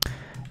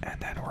 and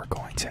then we're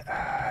going to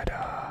add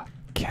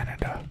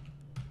Canada,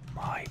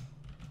 my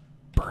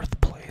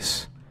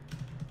birthplace.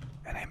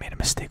 And I made a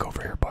mistake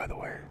over here, by the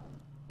way.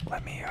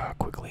 Let me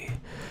quickly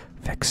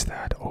fix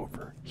that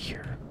over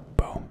here.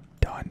 Boom,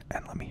 done,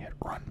 and let me hit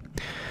run.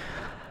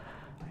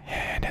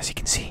 And as you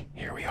can see,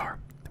 here we are.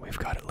 We've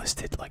got it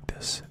listed like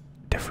this.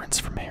 Difference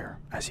from here,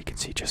 as you can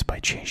see, just by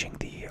changing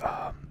the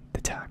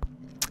tag.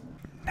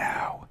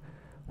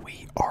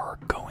 are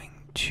going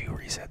to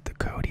reset the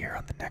code here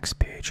on the next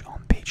page,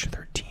 on page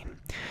 13,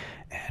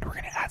 and we're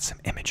going to add some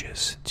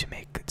images to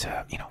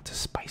to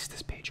spice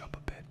this page up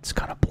a bit. It's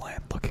kind of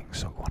bland looking,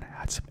 so we want to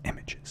add some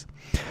images.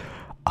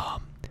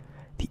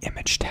 The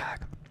image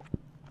tag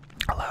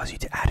allows you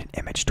to add an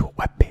image to a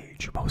web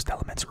page. Most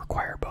elements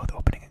require both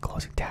opening and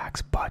closing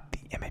tags, but the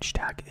image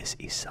tag is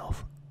a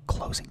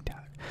self-closing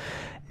tag.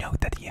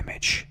 Note that the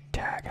image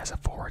tag has a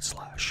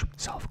 /.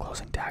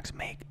 Self-closing tags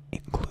may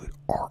include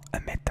or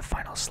omit the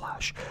final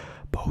slash.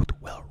 Both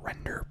will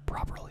render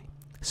properly.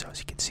 So as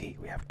you can see,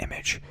 we have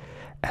image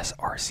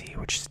src,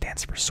 which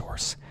stands for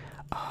source,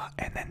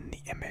 and then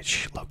the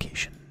image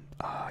location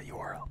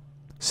URL.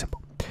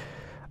 Simple.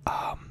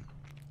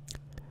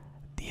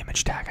 The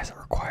image tag has a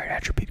required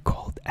attribute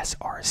called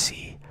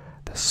src.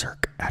 The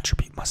circ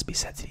attribute must be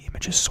set to the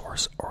image's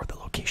source or the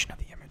location of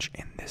the image.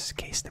 In this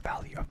case, the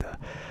value of the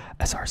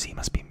src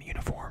must be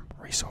uniform,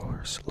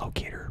 resource,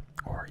 locator,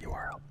 or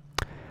URL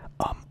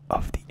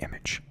of the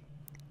image.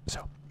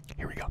 So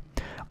here we go.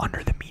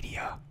 Under the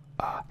media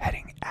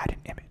heading, add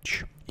an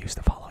image. Use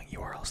the following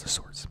URLs to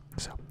source.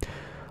 So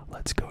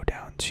let's go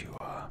down to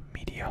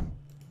media,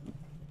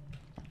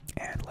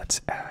 and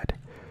let's add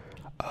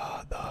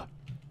the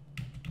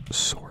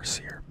source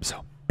here.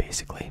 So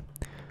basically,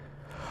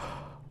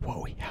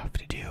 what we have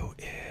to do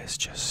is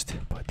just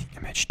put the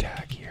image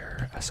tag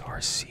here,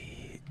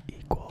 src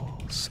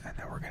equals, and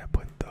then we're going to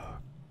put the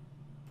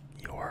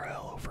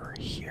URL over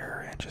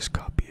here and just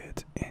copy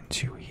it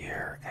into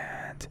here,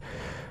 and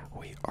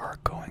we are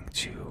going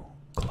to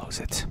close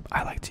it.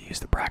 I like to use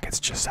the brackets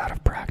just out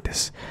of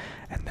practice,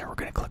 and then we're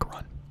going to click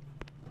run.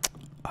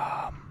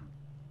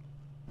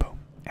 Boom.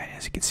 And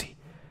as you can see,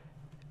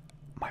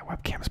 my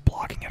webcam's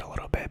blocking it a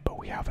little bit, but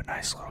we have a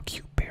nice little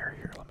cute bear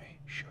here. Let me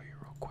show you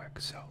real quick.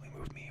 So let me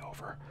move me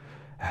over.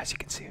 As you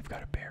can see, I've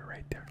got a bear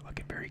right there,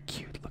 looking very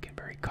cute, looking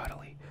very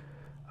cuddly.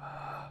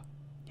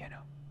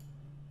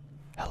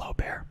 Hello,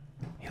 bear.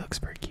 He looks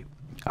very cute.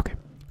 Okay,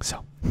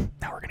 so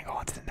now we're gonna go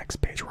on to the next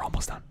page. We're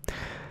almost done.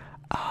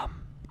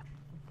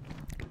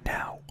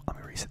 Now let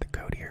me reset the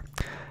code here.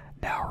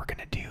 Now we're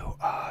gonna do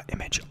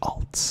image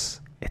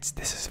alts.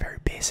 This is very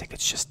basic.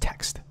 It's just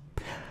text.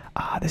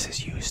 This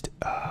is used.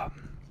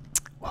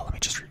 Well, let me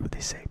just read what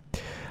they say.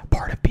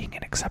 Part of being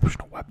an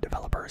exceptional web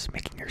developer is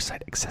making your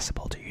site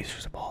accessible to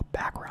users of all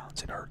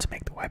backgrounds in order to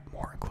make the web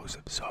more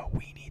inclusive. So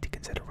we need to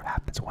consider what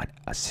happens when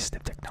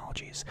assistive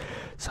technologies,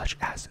 such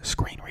as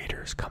screen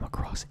readers, come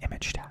across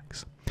image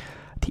tags.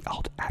 The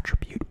alt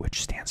attribute,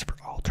 which stands for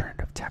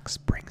alternative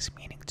text, brings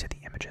meaning to the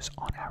images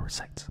on our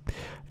sites.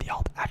 The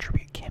alt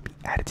attribute can be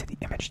added to the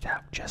image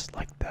tag just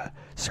like the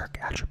circ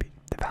attribute.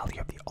 The value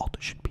of the alt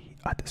should be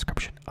a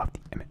description of the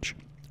image.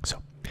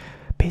 So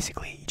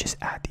basically, you just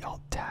add the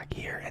alt tag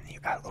here and you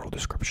add a little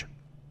description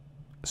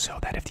so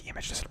that if the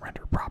image doesn't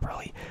render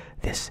properly,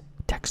 this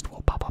text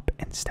will pop up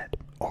instead.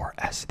 Or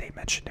as they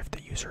mentioned, if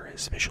the user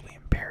is visually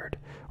impaired,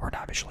 or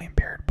not visually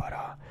impaired, but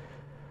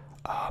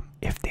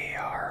if they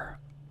are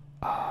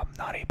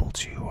not able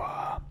to,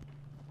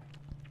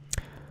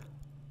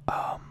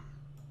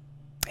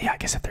 yeah, I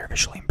guess if they're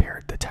visually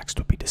impaired, the text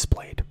would be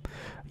displayed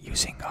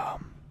using,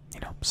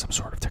 some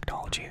sort of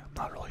technology. I'm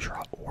not really sure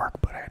how it will work,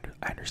 but I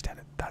understand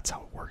that that's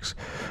how it works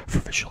for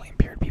visually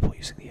impaired people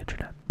using the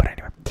internet. But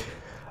anyway,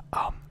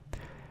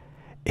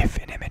 if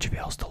an image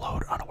fails to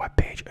load on a web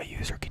page, a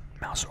user can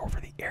mouse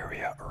over the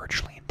area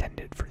originally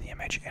intended for the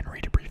image and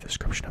read a brief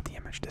description of the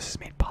image. This is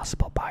made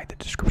possible by the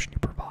description you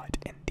provide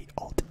in the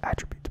alt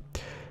attribute.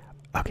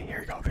 Okay,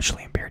 here you go.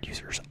 Visually impaired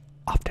users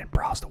often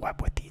browse the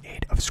web with the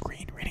aid of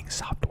screen reading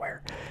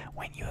software.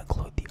 When you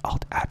include the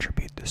alt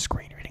attribute, the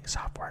screen reading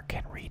software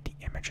can read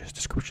the image's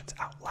descriptions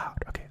out loud.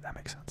 Okay, that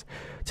makes sense.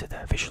 To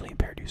the visually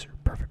impaired user.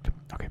 Perfect.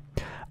 Okay.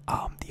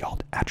 The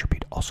alt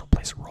attribute also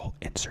plays a role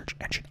in search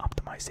engine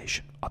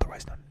optimization,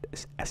 otherwise known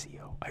as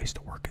SEO. I used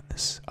to work in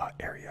this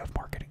area of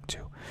marketing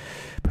too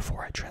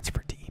before I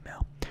transferred to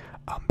email.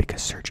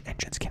 Because search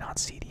engines cannot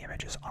see the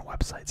images on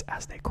websites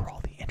as they crawl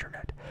the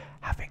internet,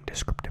 having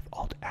descriptive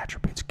alt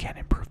attributes can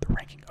improve the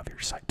ranking of your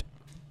site.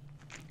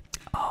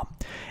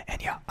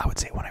 And yeah, I would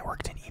say when I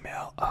worked in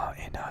email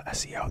in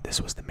SEO,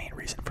 this was the main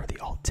reason for the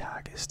alt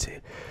tag, is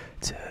to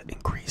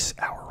increase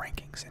our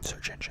rankings in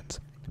search engines.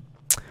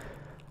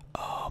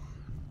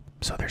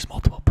 So there's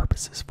multiple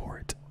purposes for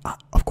it.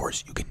 Of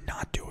course, you can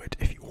not do it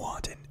if you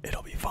want, and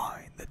it'll be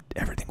fine.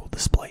 Everything will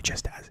display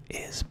just as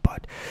is,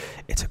 but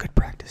it's a good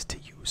practice to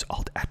use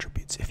alt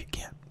attributes if you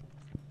can.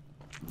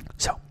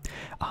 So,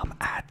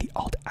 add the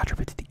alt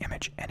attribute to the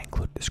image and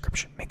include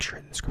description. Make sure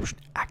the description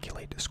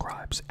accurately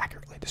describes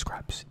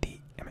the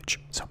image.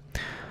 So,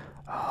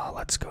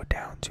 let's go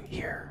down to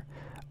here,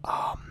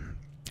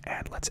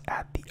 and let's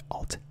add the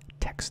alt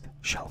text,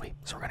 shall we?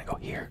 So we're gonna go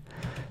here,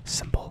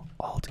 simple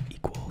alt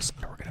equals,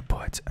 and we're gonna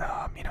put,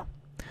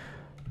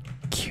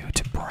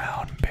 cute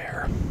brown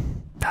bear.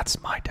 That's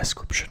my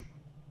description.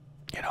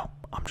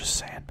 I'm just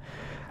saying.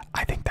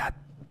 I think that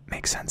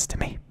makes sense to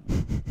me.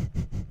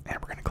 And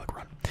we're gonna click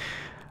run.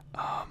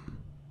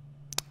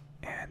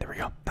 And there we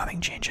go.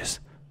 Nothing changes.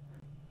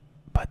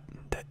 But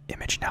the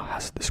image now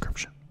has a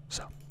description.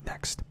 So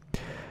next.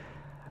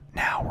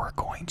 Now we're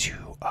going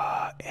to,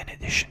 in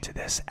addition to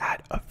this,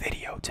 add a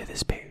video to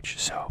this page.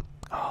 So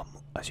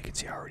as you can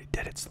see, I already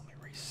did it, so let me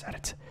reset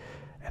it.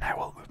 And I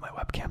will move my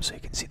webcam so you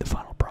can see the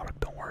final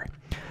product, don't worry.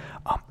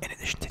 In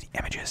addition to the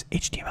images,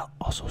 HTML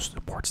also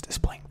supports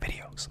displaying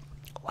videos.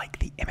 Like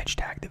the image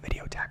tag, the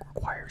video tag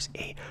requires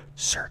a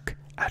circ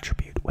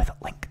attribute with a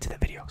link to the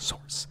video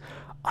source.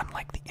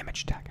 Unlike the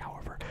image tag,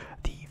 however,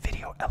 the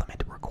video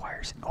element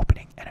requires an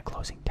opening and a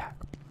closing tag.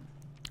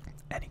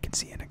 And you can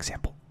see an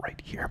example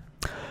right here.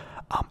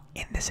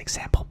 In this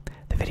example,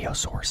 the video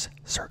source,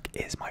 circ,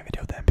 is my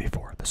video the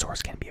MP4. The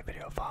source can be a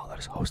video file that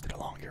is hosted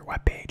along your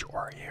web page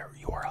or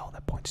a URL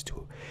that points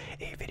to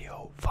a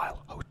video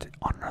file hosted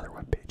on another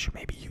web page,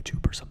 maybe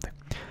YouTube or something.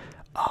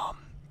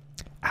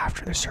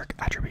 After the circ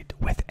attribute,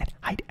 width and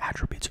height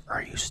attributes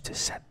are used to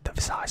set the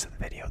size of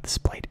the video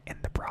displayed in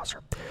the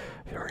browser.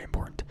 Very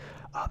important.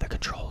 The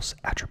controls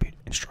attribute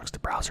instructs the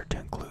browser to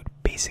include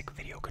basic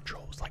video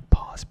controls like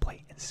pause,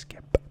 play, and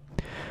skip.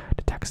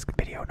 The text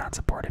video not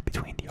supported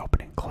between the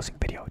opening and closing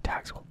video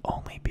tags will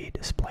only be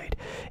displayed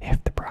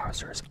if the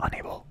browser is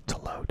unable to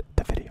load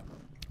the video.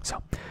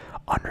 So,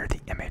 under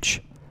the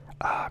image,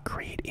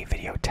 create a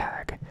video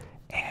tag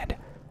and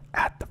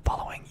add the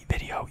following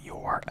video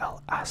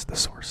URL as the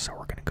source. So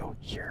we're going to go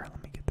here.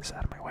 Let me get this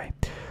out of my way.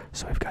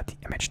 So we've got the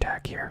image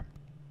tag here,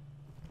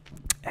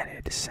 and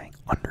it is saying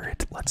under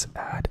it, let's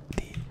add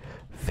the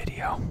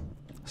video.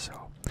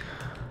 So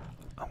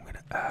I'm going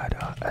to add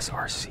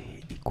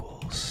src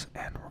equals,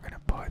 and we're going to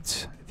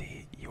put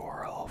the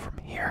URL from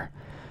here.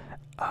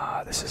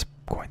 This is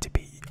going to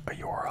be a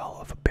URL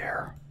of a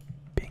bear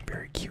being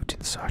very cute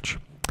and such.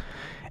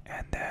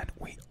 And then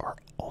we are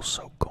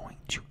also going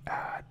to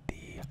add the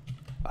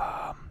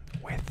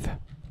width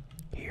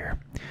here,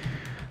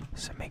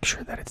 so make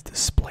sure that it's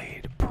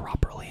displayed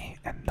properly,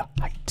 and the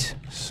height.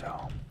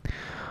 So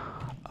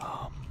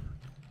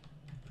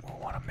we'll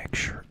want to make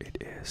sure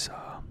it is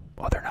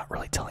well, they're not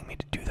really telling me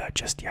to do that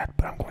just yet,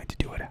 but I'm going to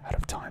do it ahead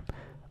of time.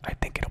 I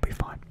think it'll be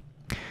fine.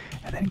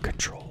 And then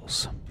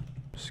controls,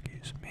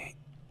 excuse me,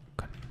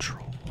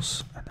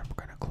 controls, and then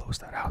we're going to close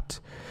that out,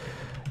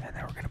 and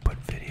then we're going to put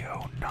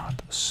video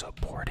not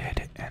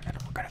supported, and then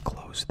we're going to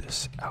close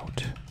this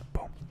out.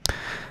 Boom.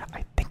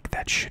 I think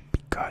that should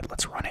be good.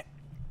 Let's run it.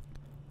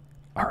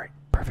 Alright,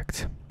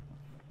 perfect.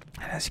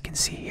 And as you can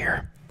see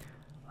here,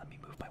 let me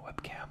move my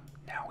webcam.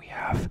 Now we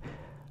have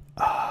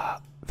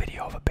a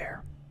video of a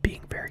bear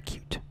being very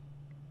cute.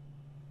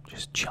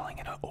 Just chilling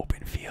in an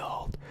open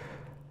field.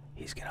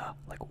 He's gonna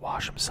like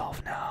wash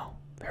himself now.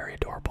 Very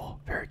adorable,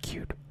 very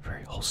cute,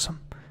 very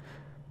wholesome.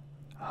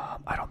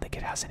 I don't think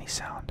it has any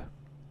sound,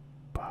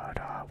 but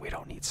we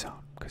don't need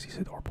sound because he's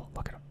adorable.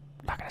 Look at him.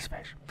 Look at his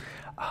face.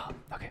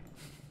 Okay.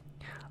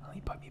 Let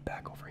me put me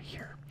back over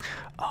here.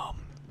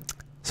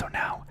 So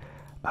now,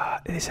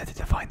 they said to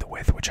define the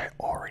width, which I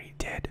already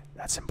did.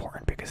 That's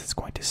important because it's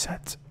going to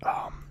set,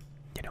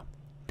 you know,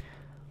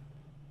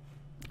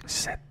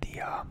 set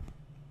the,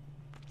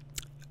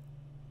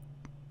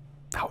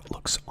 how it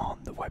looks on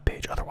the web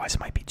page. Otherwise, it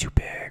might be too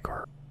big,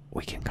 or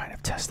we can kind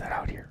of test that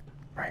out here,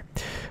 right?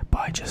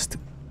 By just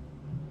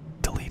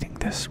deleting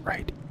this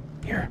right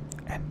here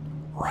and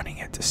running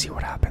it to see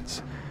what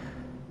happens.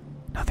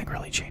 Nothing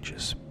really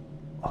changes.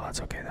 Well,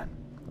 that's okay then.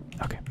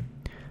 Okay.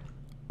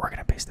 We're going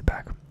to paste it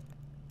back,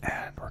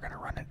 and we're going to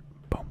run it.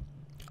 Boom.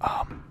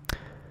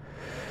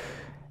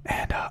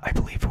 And I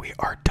believe we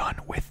are done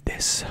with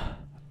this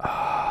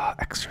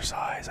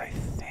exercise, I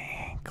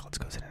think. Let's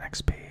go to the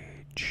next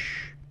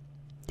page.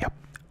 Yep.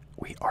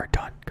 We are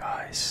done,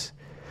 guys.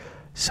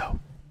 So,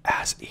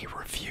 as a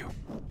review,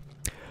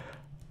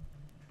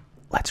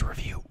 let's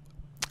review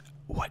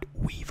what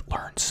we've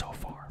learned so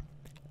far.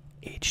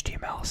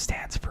 HTML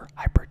stands for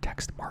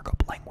Hypertext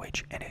Markup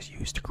Language and is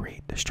used to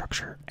create the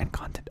structure and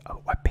content of a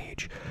web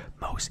page.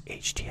 Most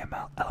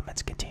HTML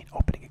elements contain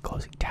opening and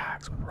closing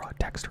tags with raw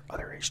text or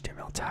other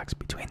HTML tags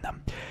between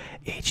them.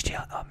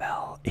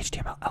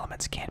 HTML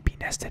elements can be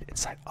nested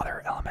inside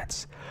other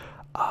elements.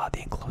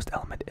 The enclosed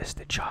element is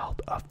the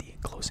child of the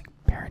enclosing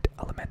parent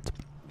element.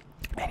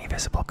 Any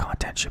visible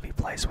content should be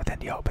placed within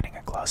the opening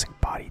and closing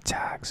body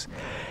tags.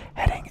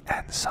 Heading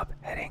and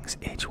subheadings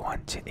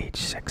H1 to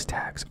H6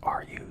 tags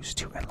are used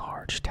to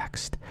enlarge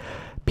text.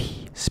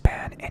 P,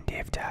 span, and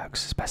div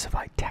tags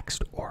specify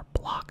text or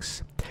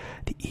blocks.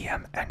 The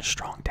EM and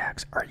strong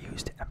tags are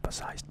used to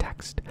emphasize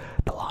text.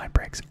 The line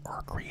breaks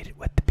are created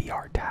with the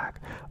BR tag.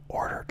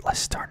 Ordered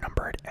lists are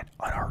numbered and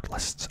unordered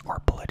lists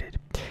are bulleted.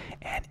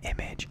 An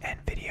image and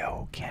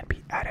video can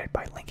be added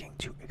by linking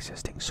to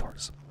existing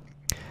source.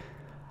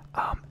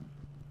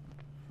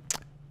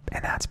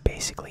 And that's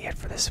basically it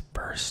for this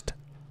first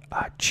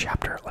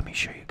chapter. Let me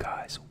show you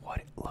guys what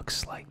it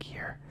looks like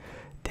here.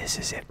 This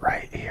is it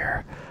right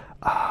here.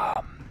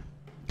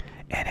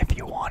 And if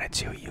you wanted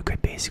to, you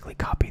could basically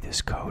copy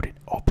this code and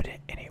open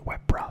it in a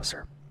web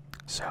browser.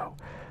 So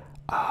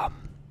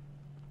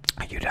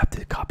you'd have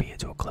to copy it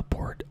to a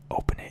clipboard,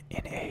 open it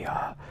in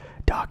a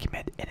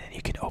document, and then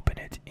you can open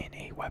it in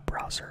a web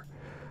browser.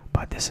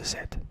 but this is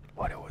it.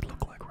 What it would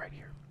look like right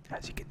here,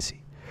 as you can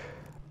see.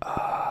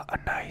 A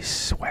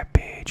nice web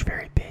page,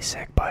 very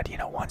basic, but you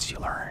know, once you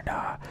learn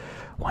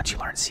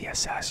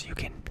CSS, you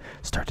can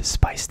start to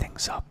spice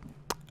things up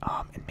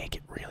and make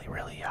it really,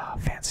 really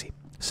fancy.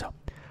 So,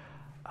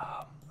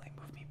 let me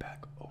move me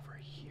back over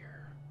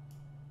here.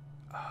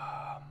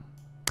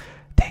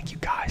 Thank you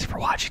guys for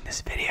watching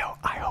this video.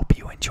 I hope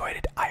you enjoyed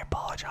it. I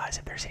apologize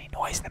if there's any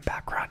noise in the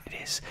background. It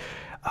is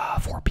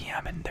 4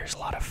 p.m. and there's a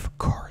lot of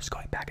cars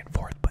going back and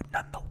forth, but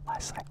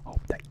nonetheless, I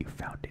hope that you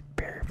found it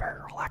very, very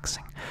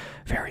relaxing,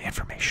 very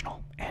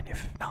informational, and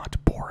if not,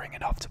 boring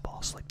enough to fall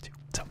asleep to.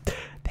 So,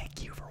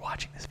 thank you for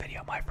watching this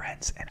video, my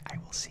friends, and I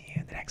will see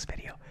you in the next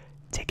video.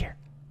 Take care.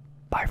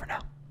 Bye for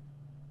now.